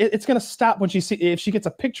stops. It's going to stop when if she gets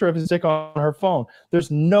a picture of his dick on her phone.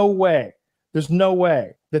 There's no way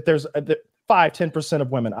that there's 5-10%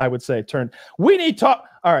 of women, I would say, we need talk.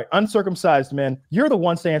 All right, uncircumcised men, you're the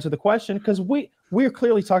ones to answer the question because we're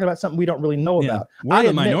clearly talking about something we don't really know about. We're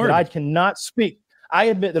the minority. I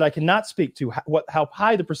admit that I cannot speak to how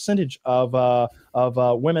high the percentage of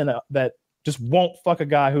women that just won't fuck a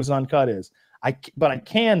guy who's uncut is. But I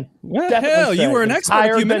can. Hell, you were an expert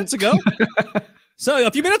a few minutes ago. So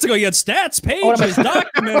a few minutes ago, you had stats, pages,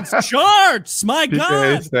 documents, charts. My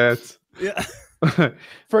God. Stats. Yeah.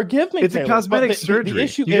 Forgive me, it's Taylor, a cosmetic surgery. The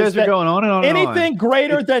issue you guys are going on and on. Anything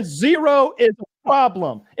greater than 0 is a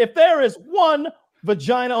problem. If there is one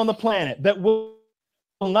vagina on the planet that will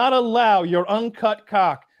not allow your uncut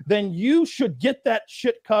cock, then you should get that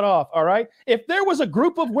shit cut off. All right. If there was a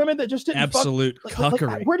group of women that just didn't absolute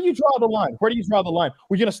cuckery. Where do you draw the line?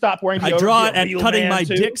 We're gonna stop wearing deodorant? I draw it at cutting my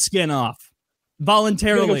dick skin off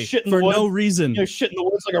voluntarily for no reason. You shit in the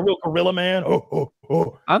woods like a real gorilla man.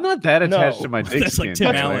 I'm not that attached to my dick skin. Like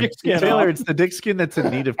Tim Allen. Taylor, it's the dick skin that's in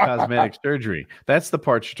need of cosmetic surgery. That's the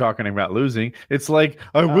part you're talking about losing. It's like,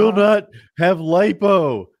 I will not have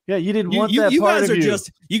lipo. Yeah, you didn't want that part of you.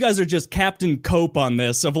 You guys are just Captain Cope on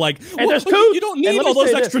this of like, you don't need all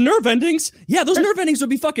those extra nerve endings. Yeah, those nerve endings would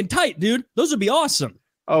be fucking tight, dude. Those would be awesome.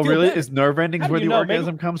 Oh, really? Better. Is nerve endings where the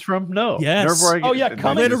orgasm comes from? No. Yes.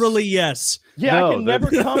 Literally, yes. Yeah, no, I can never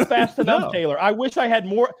come fast enough, Taylor. I wish I had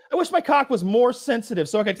more. I wish my cock was more sensitive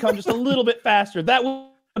so I could come just a little bit faster. That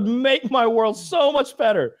would make my world so much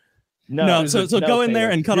better. So go in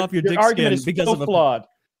there and cut off your dick skin because of flawed.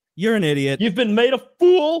 You're an idiot. You've been made a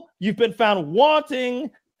fool. You've been found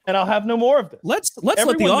wanting, and I'll have no more of this. Let's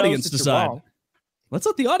let the audience decide. Let's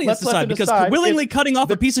let the audience decide because willingly cutting off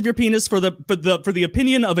a piece of your penis for the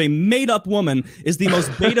opinion of a made-up woman is the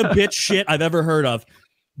most beta bitch shit I've ever heard of.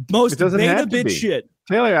 Most beta bitch shit.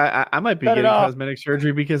 Taylor, I might be getting cosmetic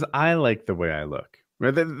surgery because I like the way I look.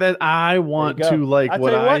 That I want to like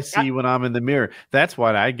what I see when I'm in the mirror. That's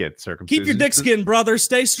why I get circumcision. Keep your dick skin, brother.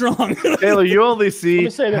 Stay strong. Taylor, you only see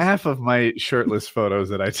half of my shirtless photos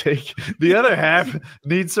that I take. The other half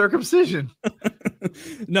needs circumcision.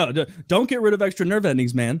 No, don't get rid of extra nerve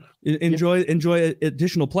endings, man. Enjoy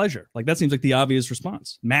additional pleasure. Like that seems like the obvious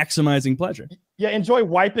response. Maximizing pleasure. Yeah, enjoy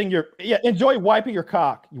wiping your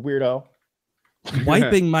cock, you weirdo.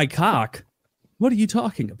 Wiping my cock? What are you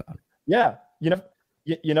talking about? Yeah,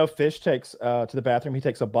 you know, Fish takes to the bathroom. He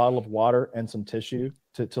takes a bottle of water and some tissue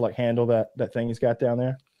to like handle that thing he's got down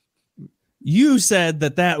there. You said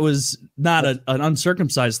that was not an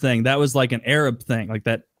uncircumcised thing. That was like an Arab thing, like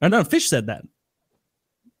that. Oh, no, Fish said that,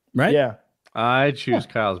 right? Yeah. I choose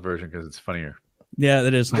Kyle's version because it's funnier. Yeah,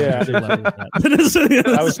 that is. Yeah. I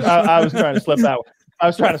I was trying to slip that one. I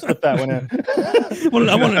was trying to slip that one in.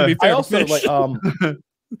 I wanted to be fair. I also Fish.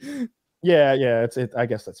 yeah. I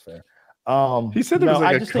guess that's fair. He said there was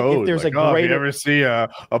like a code. If there's like, a greater... if you ever see a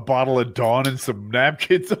bottle of Dawn and some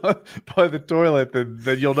napkins by the toilet,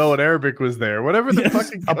 then you'll know in Arabic was there. Whatever the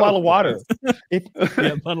fucking a bottle of water.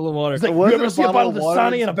 A bottle of water. It's like, you ever see a bottle of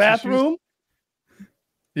Dasani in a bathroom?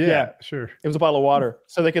 Yeah, sure. It was a bottle of water,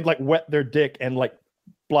 so they could like wet their dick and like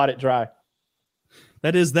blot it dry.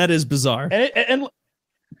 That is bizarre. And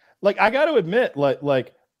like I got to admit,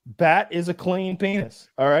 like Bat is a clean penis.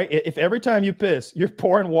 All right, if every time you piss, you're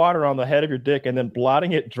pouring water on the head of your dick and then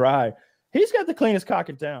blotting it dry, he's got the cleanest cock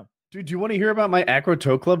in town. Dude, do you want to hear about my Acro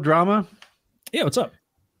Toe Club drama? Yeah, what's up?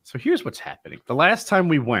 So here's what's happening. The last time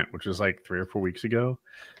we went, which was like 3 or 4 weeks ago,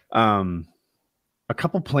 a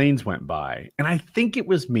couple planes went by, and I think it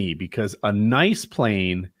was me because a nice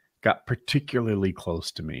plane got particularly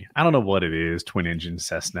close to me. I don't know what it is, twin engine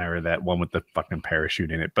Cessna or that one with the fucking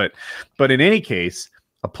parachute in it. But in any case,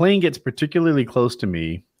 a plane gets particularly close to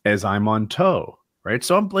me as I'm on tow, right?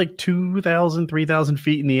 So I'm like 2,000, 3,000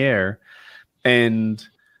 feet in the air, and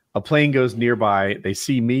a plane goes nearby. They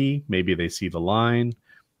see me, maybe they see the line,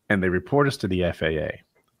 and they report us to the FAA.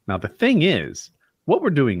 Now, the thing is, what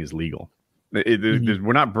we're doing is legal.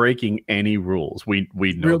 We're not breaking any rules. We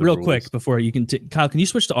know real quick before you can Kyle, can you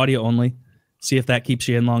switch to audio only? See if that keeps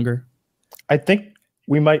you in longer. I think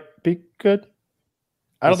we might be good.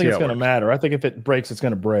 I don't think it's going to matter. I think if it breaks, it's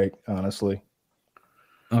going to break, honestly.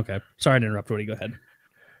 Okay. Sorry to interrupt, Woody. Go ahead.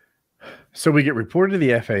 So we get reported to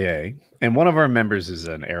the FAA, and one of our members is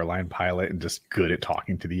an airline pilot and just good at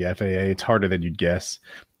talking to the FAA. It's harder than you'd guess.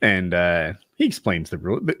 And he explains the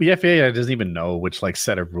rule. The FAA doesn't even know which like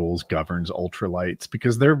set of rules governs ultralights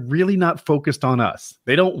because they're really not focused on us.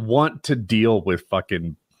 They don't want to deal with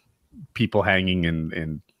fucking people hanging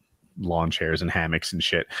in lawn chairs and hammocks and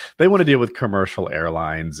shit. They want to deal with commercial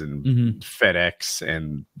airlines and FedEx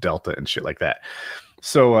and Delta and shit like that.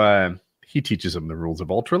 So he teaches them the rules of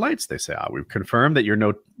ultralights. They say, we've confirmed that you're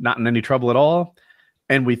not in any trouble at all,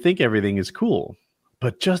 and we think everything is cool.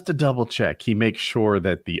 But just to double check, he makes sure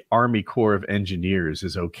that the Army Corps of Engineers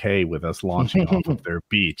is okay with us launching off of their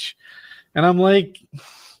beach. And I'm like,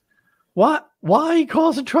 what? Why are you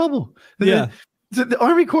causing trouble? Yeah. The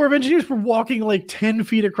Army Corps of Engineers were walking like 10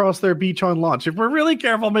 feet across their beach on launch. If we're really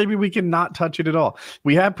careful, maybe we can not touch it at all.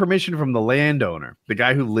 We have permission from the landowner, the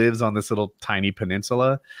guy who lives on this little tiny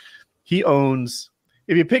peninsula. He owns,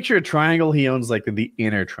 if you picture a triangle, he owns like the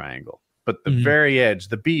inner triangle. But the very edge,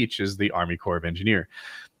 the beach, is the Army Corps of Engineer.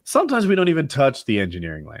 Sometimes we don't even touch the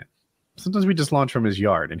engineering land. Sometimes we just launch from his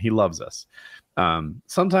yard, and he loves us.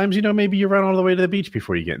 Sometimes, maybe you run all the way to the beach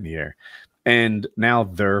before you get in the air. And now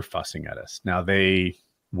they're fussing at us. Now they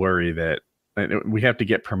worry that we have to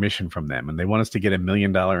get permission from them, and they want us to get $1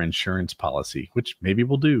 million insurance policy, which maybe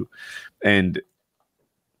we'll do, and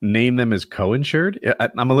name them as co-insured.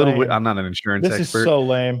 I'm a little. I'm not an insurance expert. This is so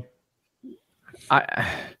lame.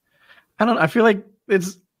 I don't. I feel like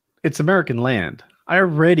it's American land. I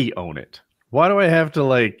already own it. Why do I have to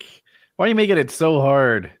why are you making it so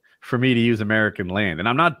hard for me to use American land? And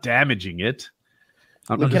I'm not damaging it.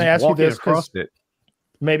 Can I ask you this? Across it.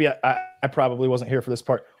 Maybe I probably wasn't here for this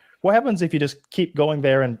part. What happens if you just keep going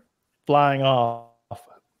there and flying off?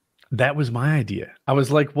 That was my idea. I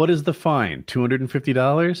was like, what is the fine?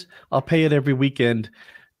 $250? I'll pay it every weekend.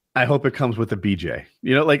 I hope it comes with a BJ.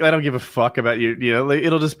 I don't give a fuck about you.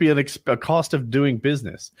 It'll just be a cost of doing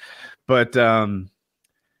business. But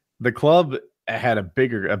the club had a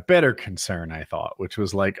better concern, I thought, which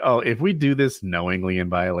was like, if we do this knowingly in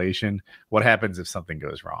violation, what happens if something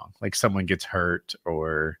goes wrong? Like someone gets hurt,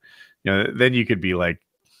 or then you could be like,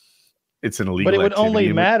 it's an illegal. But it would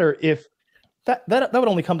only matter if that would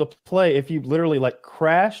only come to play if you literally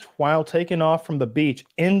crashed while taking off from the beach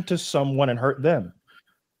into someone and hurt them.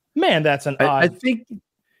 Man, that's an odd. I think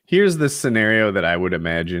here's the scenario that I would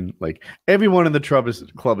imagine. Like everyone in the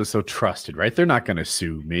club is so trusted, right? They're not going to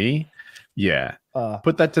sue me. Yeah.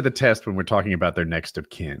 Put that to the test when we're talking about their next of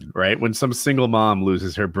kin, right? When some single mom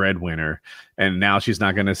loses her breadwinner and now she's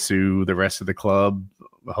not going to sue the rest of the club,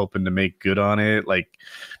 hoping to make good on it.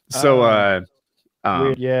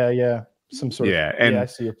 Yeah. Some sort of, and I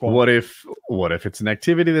see your point. What if it's an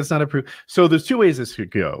activity that's not approved? So there's two ways this could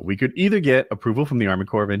go. We could either get approval from the Army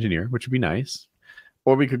Corps of Engineer, which would be nice,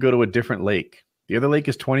 or we could go to a different lake. The other lake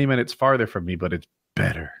is 20 minutes farther from me, but it's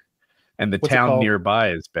better. And the town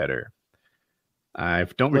nearby is better. I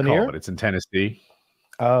don't recall, Lanier? but it's in Tennessee.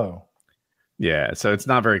 Oh, Yeah, so it's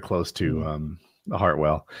not very close to the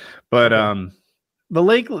Hartwell, but Okay.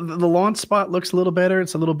 the launch spot looks a little better.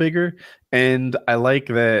 It's a little bigger, and I like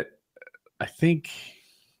that. I think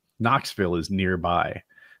Knoxville is nearby,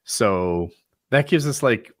 so that gives us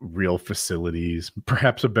like real facilities,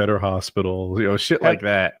 perhaps a better hospital, shit like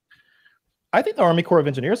that. I think the Army Corps of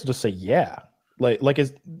Engineers will just say yeah.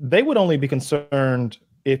 They would only be concerned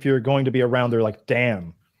if you're going to be around their like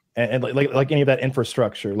dam and like any of that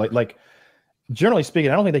infrastructure. Like generally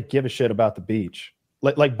speaking, I don't think they give a shit about the beach.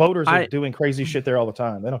 Like boaters are doing crazy shit there all the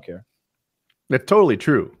time. They don't care. That's totally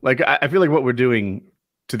true. Like I feel like what we're doing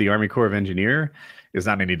to the Army Corps of Engineer is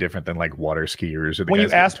not any different than like water skiers. Or the When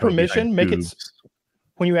guys you ask towed behind permission, make it. tubes.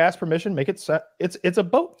 When you ask permission, make it. It's a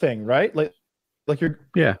boat thing, right? Like you're.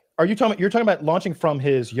 Yeah. Are you talking? You're talking about launching from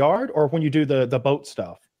his yard, or when you do the boat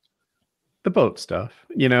stuff? The boat stuff,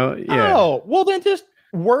 yeah. Oh, well then just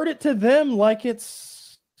word it to them like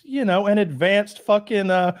it's an advanced fucking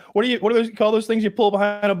what do you call those things you pull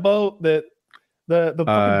behind a boat, that the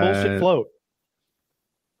fucking bullshit float?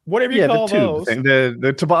 Whatever you call those.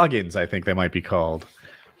 The toboggans, I think they might be called.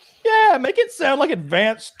 Yeah, make it sound like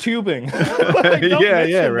advanced tubing. Like,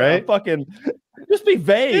 yeah, right. Fucking just be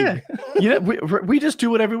vague. Yeah, we just do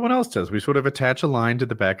what everyone else does. We sort of attach a line to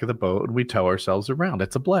the back of the boat and we tow ourselves around.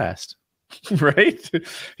 It's a blast. Right?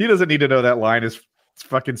 He doesn't need to know that line is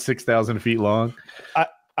fucking 6,000 feet long.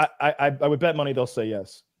 I would bet money they'll say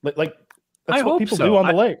yes. Like that's I what hope people so. do on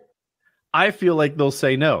the lake. I feel like they'll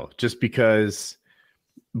say no, just because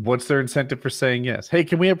what's their incentive for saying yes? Hey,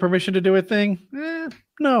 can we have permission to do a thing?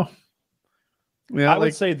 No. I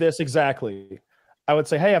would say this exactly. I would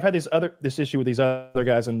say, hey, I've had this issue with these other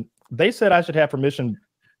guys, and they said I should have permission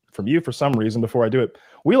from you for some reason before I do it.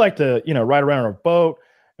 We like to, ride around our boat.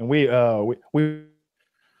 And we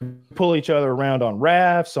pull each other around on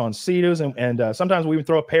rafts, on Sea-Doos, and sometimes we even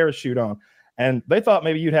throw a parachute on. And they thought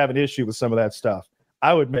maybe you'd have an issue with some of that stuff.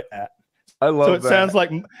 I would admit that. I love so it that. sounds like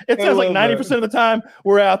 90% of the time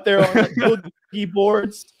we're out there on like boogie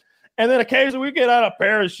boards, and then occasionally we get out a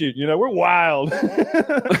parachute. We're wild.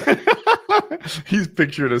 He's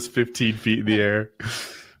picturing us 15 feet in the air.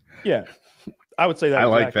 Yeah, I would say that. I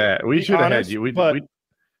like that. We should have had you.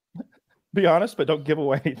 Be honest, but don't give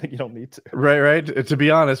away anything you don't need to. Right. To be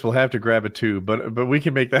honest, we'll have to grab a tube, but we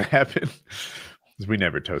can make that happen. Because we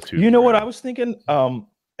never tow tubes. You know what I was thinking? And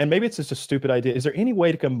maybe it's just a stupid idea. Is there any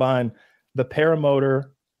way to combine the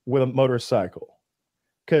paramotor with a motorcycle?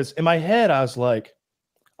 Because in my head, I was like,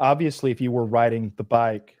 obviously, if you were riding the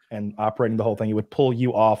bike and operating the whole thing, it would pull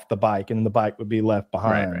you off the bike, and the bike would be left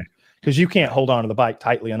behind. Right. Because you can't hold on to the bike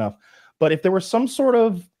tightly enough. But if there was some sort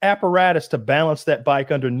of apparatus to balance that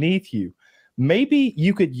bike underneath you, maybe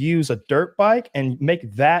you could use a dirt bike and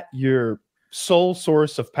make that your sole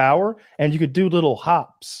source of power, and you could do little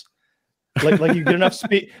hops. Like you get enough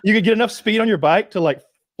speed. You could get enough speed on your bike to like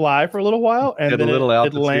fly for a little while, and then a little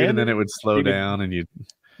altitude, land, and then it would slow down, and you.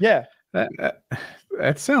 Yeah,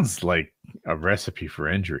 that sounds like a recipe for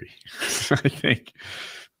injury. I think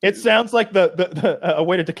it sounds like a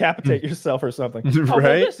way to decapitate yourself or something. Right? Oh, well,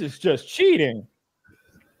 this is just cheating.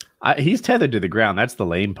 He's tethered to the ground. That's the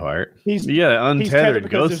lame part. He's untethered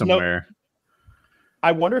and go somewhere.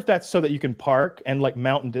 I wonder if that's so that you can park and like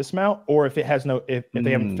mount and dismount, or if it has if they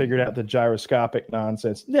haven't figured out the gyroscopic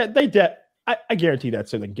nonsense. Yeah, I guarantee that's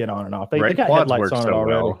so they can get on and off. They got Quads headlights on it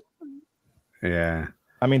already. Well. Yeah.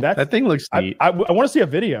 I mean, that thing looks neat. I want to see a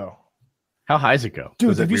video. How high does it go?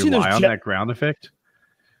 Dude, does it rely on that ground effect?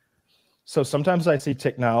 So sometimes I see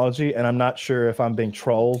technology and I'm not sure if I'm being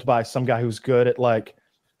trolled by some guy who's good at like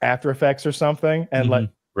After Effects or something. And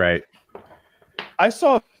right. I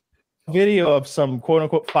saw a video of some quote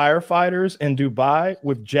unquote firefighters in Dubai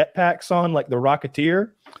with jetpacks on, like the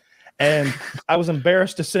Rocketeer. And I was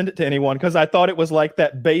embarrassed to send it to anyone because I thought it was like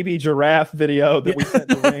that baby giraffe video that we sent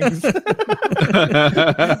to Rings.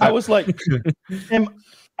 I was like,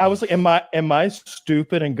 am I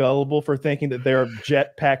stupid and gullible for thinking that there are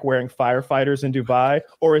jetpack wearing firefighters in Dubai,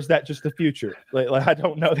 or is that just the future? Like I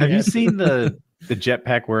don't know. Have you seen the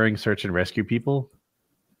jetpack wearing search and rescue people?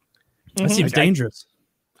 That seems dangerous.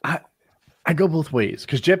 I go both ways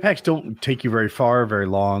because jetpacks don't take you very far, very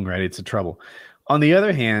long, right? It's a trouble. On the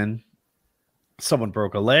other hand, someone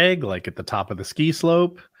broke a leg, like at the top of the ski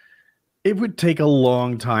slope. It would take a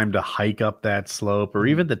long time to hike up that slope or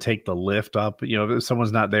even to take the lift up. If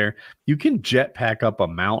someone's not there, you can jetpack up a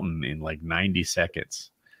mountain in like 90 seconds.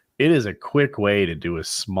 It is a quick way to do a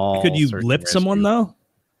small. Could you lift someone though?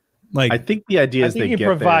 Like, I think the idea is they get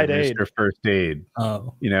provide there, aid. Their first aid.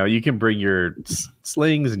 Oh, You can bring your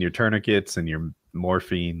slings and your tourniquets and your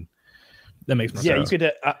morphine. That makes more Yeah, sense. you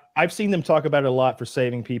could. I've seen them talk about it a lot for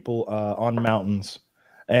saving people on mountains,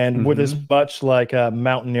 and with as much like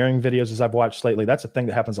mountaineering videos as I've watched lately, that's a thing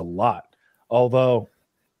that happens a lot. Although,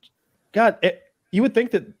 God, you would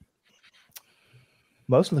think that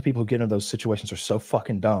most of the people who get into those situations are so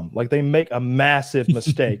fucking dumb. Like they make a massive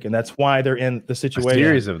mistake, and that's why they're in the situation. A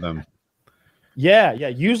series of them. Yeah.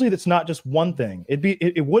 Usually, that's not just one thing.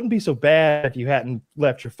 It wouldn't be so bad if you hadn't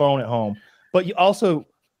left your phone at home, but you also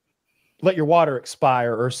let your water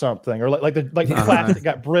expire or something, or like the plastic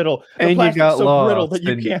got brittle, and you got so lost, brittle that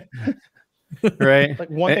you can't. Right. Like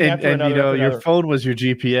one thing after another. You know, after your another. phone was your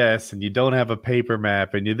GPS, and you don't have a paper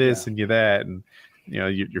map, and you this and you that, and you know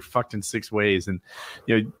you're fucked in 6 ways, and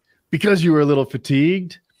you know because you were a little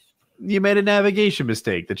fatigued, you made a navigation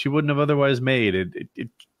mistake that you wouldn't have otherwise made.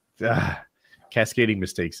 Cascading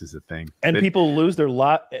mistakes is a thing, and people lose their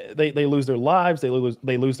they lose their lives, they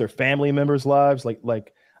lose their family members' lives.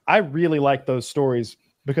 Like I really like those stories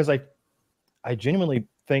because I genuinely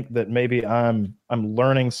think that maybe I'm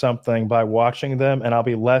learning something by watching them, and I'll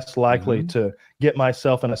be less likely to get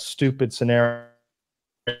myself in a stupid scenario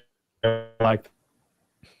like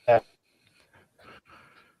that.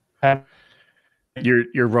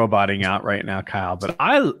 You're roboting out right now, Kyle. But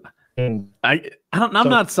I'm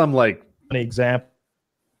not some like an example.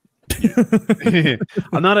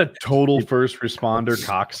 I'm not a total first responder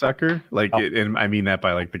cocksucker. Like, and I mean that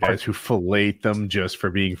by like the guys who fillet them just for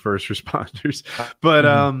being first responders. But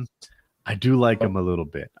I do like them a little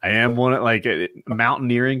bit. I am one of like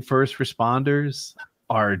mountaineering first responders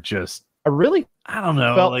are just I don't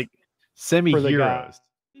know, like semi-heroes.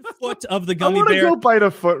 Foot of the I gummy want to bear. go bite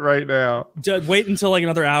a foot right now. Wait until like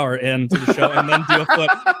another hour into the show, and then do a foot.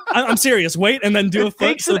 I'm serious. Wait, and then do a foot.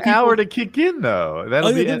 It takes an hour to kick in, though.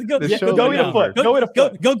 That'll be go eat a foot.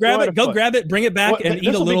 Go grab it, bring it back, and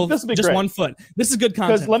eat a little. Just great. 1 foot. This is good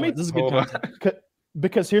content. This is good content.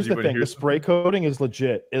 Because here's the thing: the spray coating is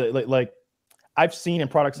legit. Like I've seen in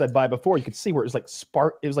products I buy before, you could see where it was like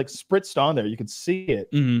spritzed on there. You could see it.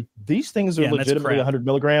 These things are legitimately 100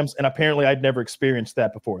 milligrams, and apparently I'd never experienced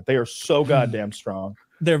that before. They are so goddamn strong.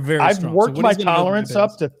 They're very I've strong. worked my tolerance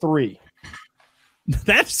up to 3.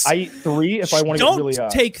 I eat 3 if I want to get really high.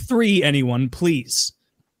 Don't take 3, anyone, please.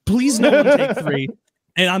 Please no one take 3.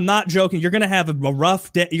 And I'm not joking. You're gonna have a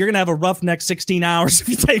rough day. You're gonna have a rough next 16 hours if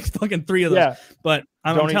you take fucking 3 of those. Yeah. But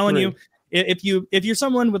I'm telling you, if you're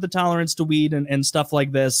someone with a tolerance to weed and stuff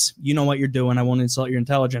like this, you know what you're doing. I won't insult your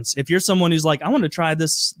intelligence. If you're someone who's like, I want to try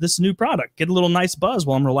this new product, get a little nice buzz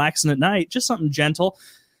while I'm relaxing at night, just something gentle.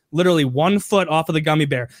 Literally 1 foot off of the gummy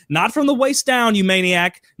bear, not from the waist down, you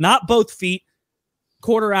maniac. Not both feet.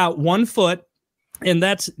 Quarter out 1 foot. And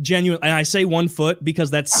that's genuine. And I say 1 foot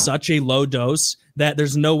because that's such a low dose that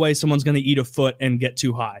there's no way someone's going to eat a foot and get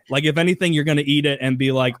too high. Like if anything, you're going to eat it and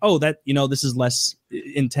be like, oh, that, this is less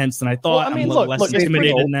intense than I thought. Well, I mean, I'm a little less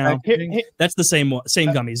intimidated now. That's the same Uh,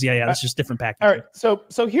 gummies. Yeah. That's just different packaging. All right.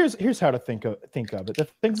 So here's how to think of it. The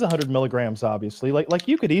thing's 100 milligrams, obviously. Like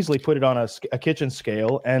you could easily put it on a kitchen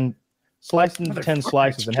scale and slice into 10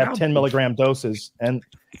 slices and have 10 milligram doses. And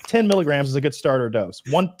 10 milligrams is a good starter dose.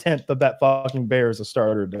 1/10 of that fucking bear is a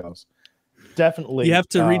starter dose. Definitely. You have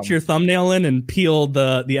to reach your thumbnail in and peel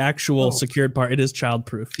the actual secured part. It is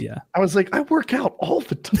childproof. Yeah. I was like, I work out all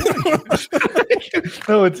the time.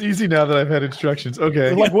 No, it's easy now that I've had instructions.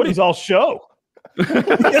 Okay. Like Woody's all show.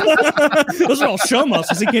 Those are all show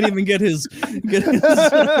muscles. He can't even get his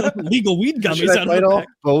legal weed gummies out of the pack.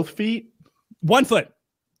 Both feet? 1 foot.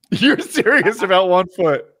 You're serious about 1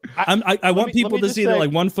 foot? I want people to see that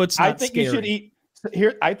like 1 foot's not I think scary. You should eat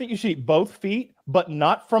here. I think you should eat both feet, but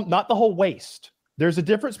not the whole waist. There's a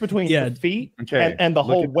difference between the feet and the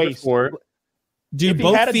whole waist. Do if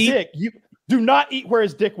both he had feet? A dick, you do not eat where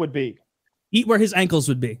his dick would be. Eat where his ankles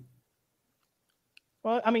would be.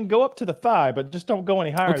 Well, I mean, go up to the thigh, but just don't go any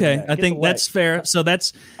higher. Okay, than that. I think that's fair. So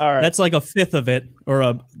that's all right. That's like a fifth of it, or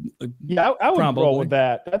I would roll with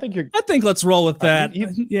that. I think let's roll with that.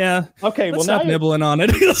 Yeah. Okay. Let's stop nibbling on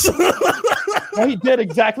it. Well, he did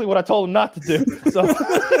exactly what I told him not to do. So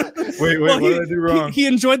wait, what did I do wrong? He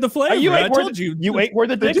enjoyed the flavor. I told you. You ate where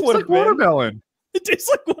the dick would have been. Watermelon. It tastes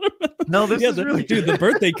like watermelon. No, this is really dude. The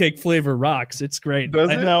birthday cake flavor rocks. It's great. Does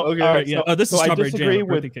it? No. Okay. All right. Yeah. This is strawberry jam.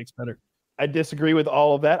 Birthday cake's better. I disagree with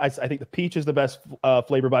all of that. I think the peach is the best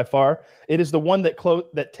flavor by far. It is the one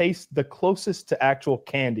that tastes the closest to actual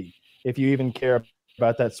candy, if you even care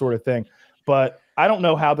about that sort of thing. But I don't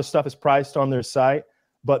know how the stuff is priced on their site,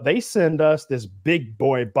 but they send us this big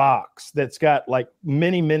boy box that's got like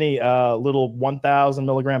many little 1,000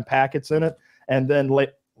 milligram packets in it. And then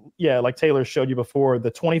like Taylor showed you before, the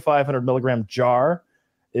 2,500 milligram jar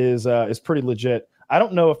is pretty legit. I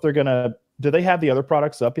don't know if they're going to Do they have the other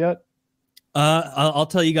products up yet? I'll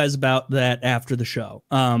tell you guys about that after the show.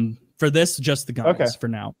 For this, just the gummies for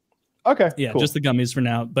now. Okay. Yeah, cool. just the gummies for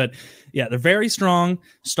now. But yeah, they're very strong.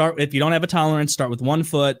 Start if you don't have a tolerance, start with 1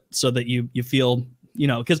 foot so that you feel,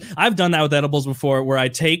 because I've done that with edibles before where I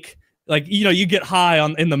take you get high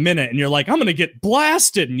in the minute and you're like, I'm gonna get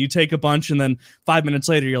blasted, and you take a bunch and then 5 minutes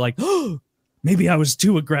later you're like, oh, maybe I was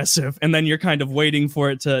too aggressive, and then you're kind of waiting for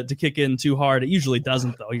it to kick in too hard. It usually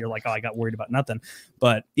doesn't though. You're like, oh, I got worried about nothing.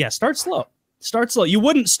 But yeah, start slow. Start slow. You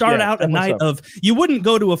wouldn't start out a night you wouldn't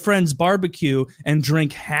go to a friend's barbecue and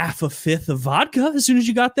drink half a fifth of vodka as soon as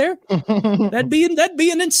you got there. That'd be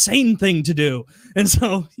an insane thing to do. And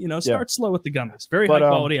so, start slow with the gummies. Very high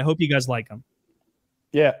quality. I hope you guys like them.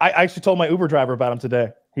 Yeah, I actually told my Uber driver about them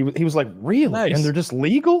today. He was like, really? Nice. And they're just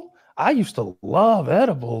legal? I used to love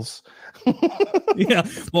edibles. Yeah.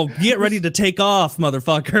 Well, get ready to take off,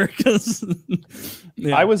 motherfucker. Because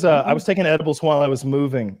I was taking edibles while I was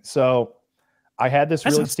moving. So I had this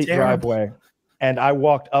really steep driveway, and I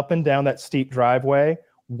walked up and down that steep driveway,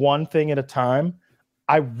 one thing at a time.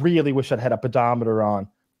 I really wish I'd had a pedometer on.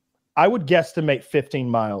 I would guesstimate 15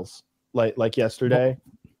 miles like yesterday.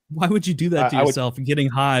 Why would you do that to yourself, getting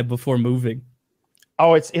high before moving?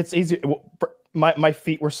 Oh, it's easy. My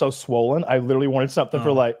feet were so swollen. I literally wanted something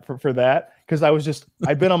for that, because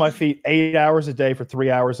I've been on my feet 8 hours a day for 3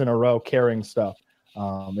 hours in a row carrying stuff.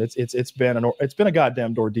 It's been a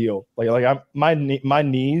goddamn ordeal. My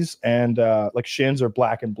knees and shins are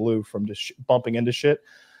black and blue from just bumping into shit.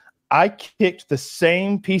 I kicked the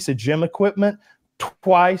same piece of gym equipment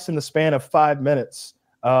twice in the span of 5 minutes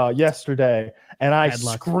yesterday, and I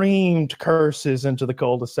screamed curses into the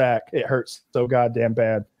cul-de-sac. It hurts so goddamn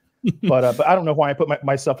bad. But I don't know why I put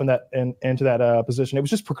myself into that position. It was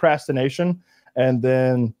just procrastination, and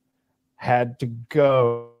then had to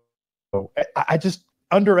go. I just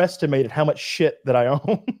underestimated how much shit that I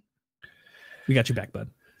own. We got you back, bud.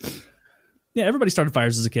 Yeah, everybody started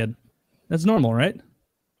fires as a kid. That's normal, right?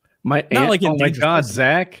 My aunt, oh my God,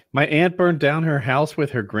 Zach! My aunt burned down her house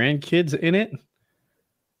with her grandkids in it.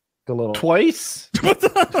 Twice.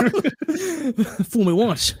 Fool me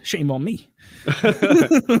once, shame on me.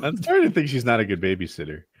 I'm starting to think she's not a good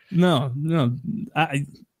babysitter. No,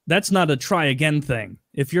 that's not a try again thing.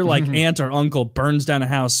 If you're like aunt or uncle burns down a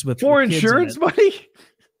house with for insurance money,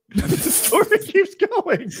 the story keeps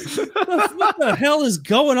going. What the hell is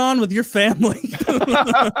going on with your family?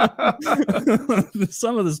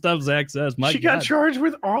 Some of the stuff Zach says, she got charged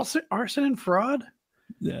with arson and fraud.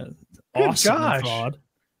 Yeah, awesome fraud.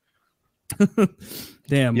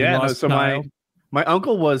 Damn. Yeah. So my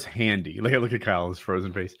uncle was handy. Look at Kyle's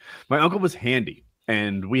frozen face. My uncle was handy,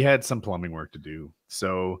 and we had some plumbing work to do.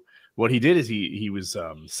 So what he did is he was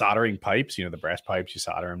soldering pipes. The brass pipes, you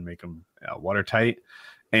solder them, make them watertight.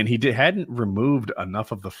 And he hadn't removed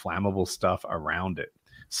enough of the flammable stuff around it.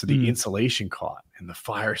 So the insulation caught, and the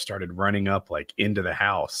fire started running up into the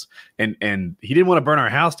house. And he didn't want to burn our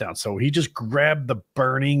house down. So he just grabbed the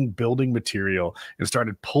burning building material and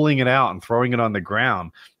started pulling it out and throwing it on the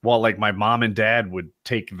ground, while my mom and dad would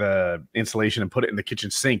take the insulation and put it in the kitchen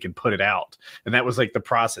sink and put it out. And that was the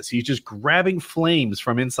process. He's just grabbing flames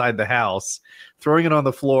from inside the house, throwing it on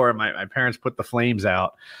the floor. And my parents put the flames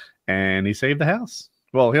out, and he saved the house.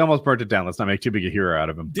 Well, he almost burnt it down. Let's not make too big a hero out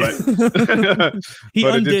of him. But, he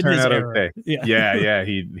but undid it did turn his out error. okay. Yeah.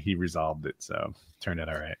 He resolved it, so it turned out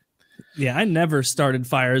all right. Yeah, I never started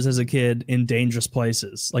fires as a kid in dangerous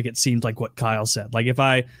places. It seemed like what Kyle said. If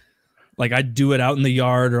I'd do it out in the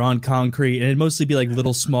yard or on concrete, and it'd mostly be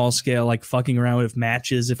little small scale, fucking around with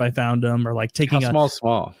matches if I found them, or taking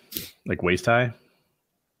small, waist high.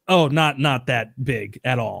 Oh, not that big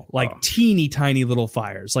at all. Teeny tiny little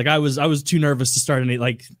fires. I was too nervous to start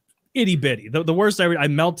any itty bitty. The worst I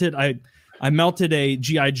melted a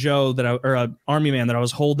GI Joe or a army man that I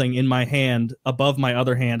was holding in my hand above my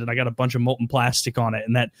other hand, and I got a bunch of molten plastic on it,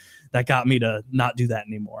 and that got me to not do that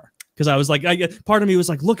anymore. Because I was part of me was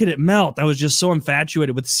look at it melt. I was just so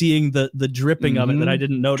infatuated with seeing the dripping of it that I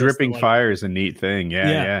didn't notice. Dripping fire is a neat thing.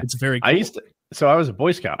 Yeah. It's very cool. So I was a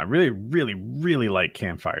Boy Scout. I really, really, really like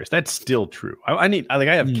campfires. That's still true. I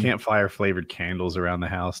have campfire flavored candles around the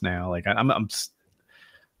house now. I don't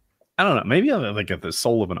know. Maybe I'm at the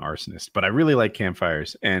soul of an arsonist, but I really like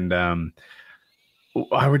campfires. And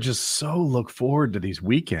I would just so look forward to these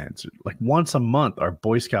weekends. Once a month, our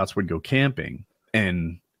Boy Scouts would go camping,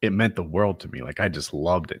 and it meant the world to me. I just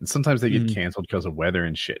loved it. And sometimes they get canceled because of weather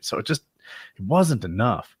and shit. So it wasn't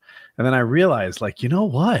enough. And then I realized, you know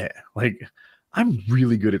what? I'm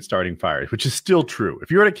really good at starting fires, which is still true. If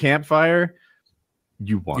you're at a campfire,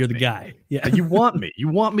 you want You're the me. guy. Yeah. You want me. You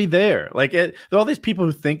want me there. Like there are all these people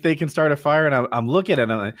who think they can start a fire, and I'm looking at it.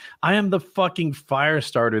 And I'm like, I am the fucking fire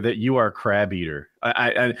starter that you are crab eater.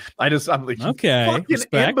 I'm like, Okay, fucking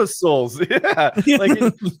respect. imbeciles. Yeah. Like,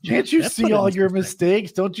 can't you That's see put all into your perspective.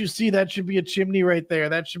 mistakes? Don't you see that should be a chimney right there?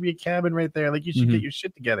 That should be a cabin right there. Like, you should get your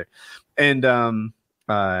shit together. And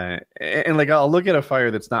like I'll look at a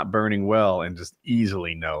fire that's not burning well and just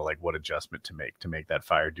easily know like what adjustment to make that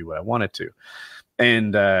fire do what I want it to.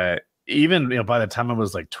 And even by the time I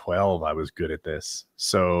was like 12, I was good at this.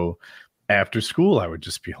 So after school, I would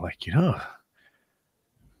just be like,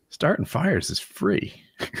 starting fires is free.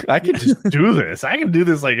 I can just do this. I can do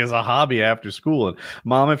this like as a hobby after school. And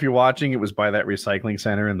Mom, if you're watching, it was by that recycling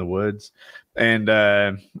center in the woods. And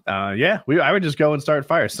I would just go and start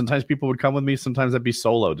fires. Sometimes people would come with me. Sometimes I'd be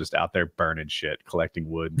solo, just out there burning shit, collecting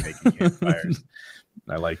wood, and making campfires.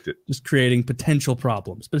 I liked it. Just creating potential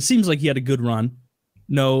problems. But it seems like you had a good run.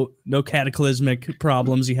 No cataclysmic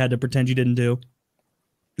problems you had to pretend you didn't do.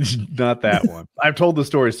 Not that one. I've told the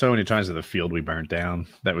story so many times of the field we burnt down.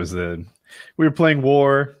 We were playing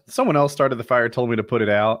war. Someone else started the fire, told me to put it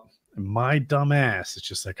out. And my dumb ass is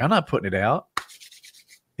just like, I'm not putting it out.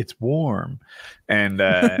 It's warm. And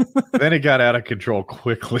then it got out of control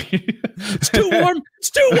quickly. It's too warm. It's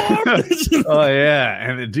too warm. Oh yeah.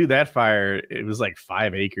 And dude, that fire, it was like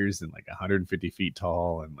 5 acres and like 150 feet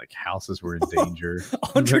tall, and like houses were in danger.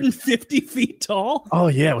 150 feet tall. Oh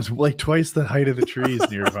yeah, it was like twice the height of the trees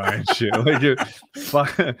nearby and shit. Like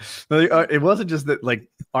it wasn't just that like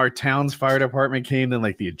our town's fire department came, then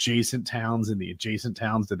like the adjacent towns and the adjacent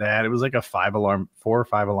towns to that. It was like a 4 or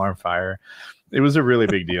 5 alarm fire. It was a really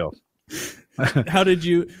big deal. How did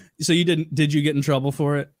you did you get in trouble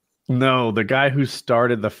for it? No, the guy who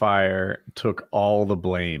started the fire took all the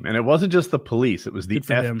blame. And it wasn't just the police. It was the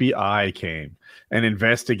FBI came and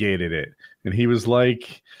investigated it. And he was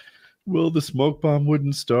like, well, the smoke bomb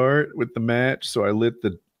wouldn't start with the match. So I lit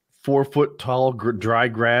the 4-foot tall dry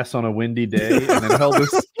grass on a windy day and then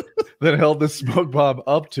held the smoke bomb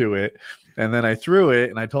up to it. And then I threw it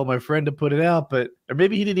and I told my friend to put it out, or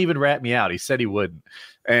maybe he didn't even rat me out. He said he wouldn't.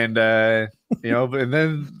 And, and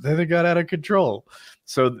then it got out of control.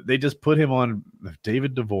 So they just put him on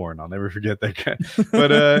David DeVorn. I'll never forget that guy.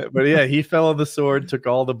 But yeah, he fell on the sword, took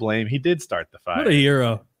all the blame. He did start the fire. What a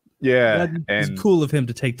hero. Yeah. It's cool of him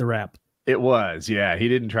to take the rap. It was. Yeah. He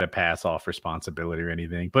didn't try to pass off responsibility or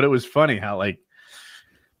anything. But it was funny how like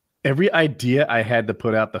every idea I had to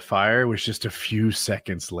put out the fire was just a few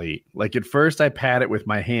seconds late. Like at first I pat it with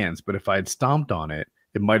my hands, but if I had stomped on it,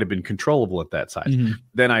 it might have been controllable at that size. Mm-hmm.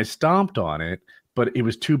 Then I stomped on it, but it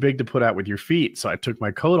was too big to put out with your feet. So I took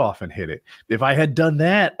my coat off and hit it. If I had done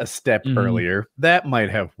that a step earlier, that might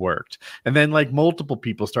have worked. And then like multiple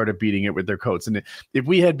people started beating it with their coats. And if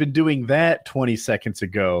we had been doing that 20 seconds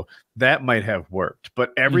ago, that might have worked.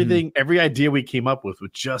 But every idea we came up with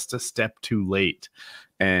was just a step too late.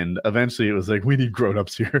 And eventually it was like, we need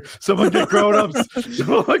grown-ups here. Someone get grown-ups.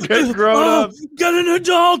 Someone get grown-ups. Get an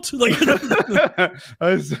adult. Like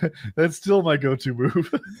that's still my go-to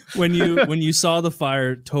move. When you saw the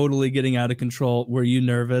fire totally getting out of control, were you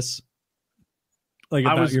nervous? Like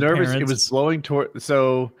I was nervous. Parents? It was blowing toward.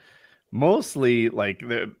 So mostly like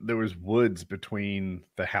there was woods between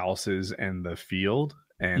the houses and the field.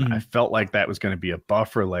 And I felt like that was going to be a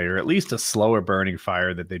buffer layer, at least a slower burning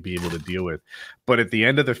fire that they'd be able to deal with. But at the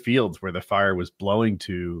end of the fields where the fire was blowing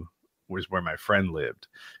to was where my friend lived.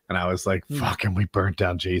 And I was like, fucking, we burnt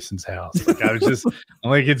down Jason's house. Like I was just,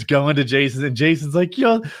 I'm like, it's going to Jason. And Jason's like,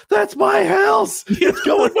 yo, that's my house. It's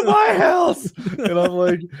going to my house. And I'm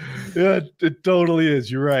like, yeah, it totally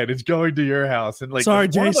is. You're right. It's going to your house. And like, sorry,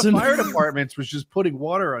 Jason. One of the fire departments was just putting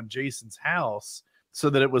water on Jason's house so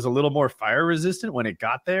that it was a little more fire resistant when it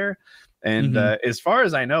got there. And as far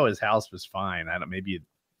as I know, his house was fine. I don't, maybe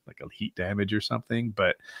like a heat damage or something,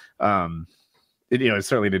 but it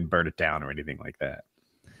certainly didn't burn it down or anything like that.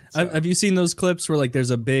 So. Have you seen those clips where like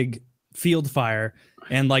there's a big field fire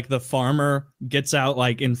and like the farmer gets out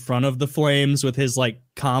like in front of the flames with his like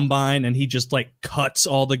combine and he just like cuts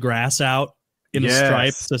all the grass out in a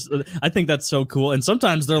stripe? I think that's so cool. And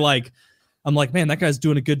sometimes they're like, I'm like, man, that guy's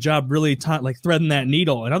doing a good job really like threading that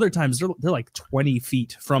needle. And other times they're like 20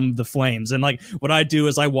 feet from the flames. And like what I do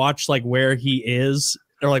is I watch like where he is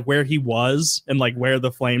or like where he was and like where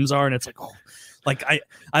the flames are. And it's like, oh, like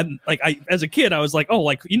I'm like, as a kid, I was like, oh,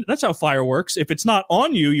 like that's how fire works. If it's not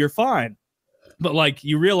on you, you're fine. But like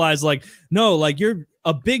you realize like, no, like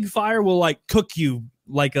a big fire will like cook you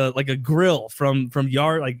like a grill from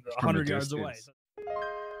yard, like 100 yards away. So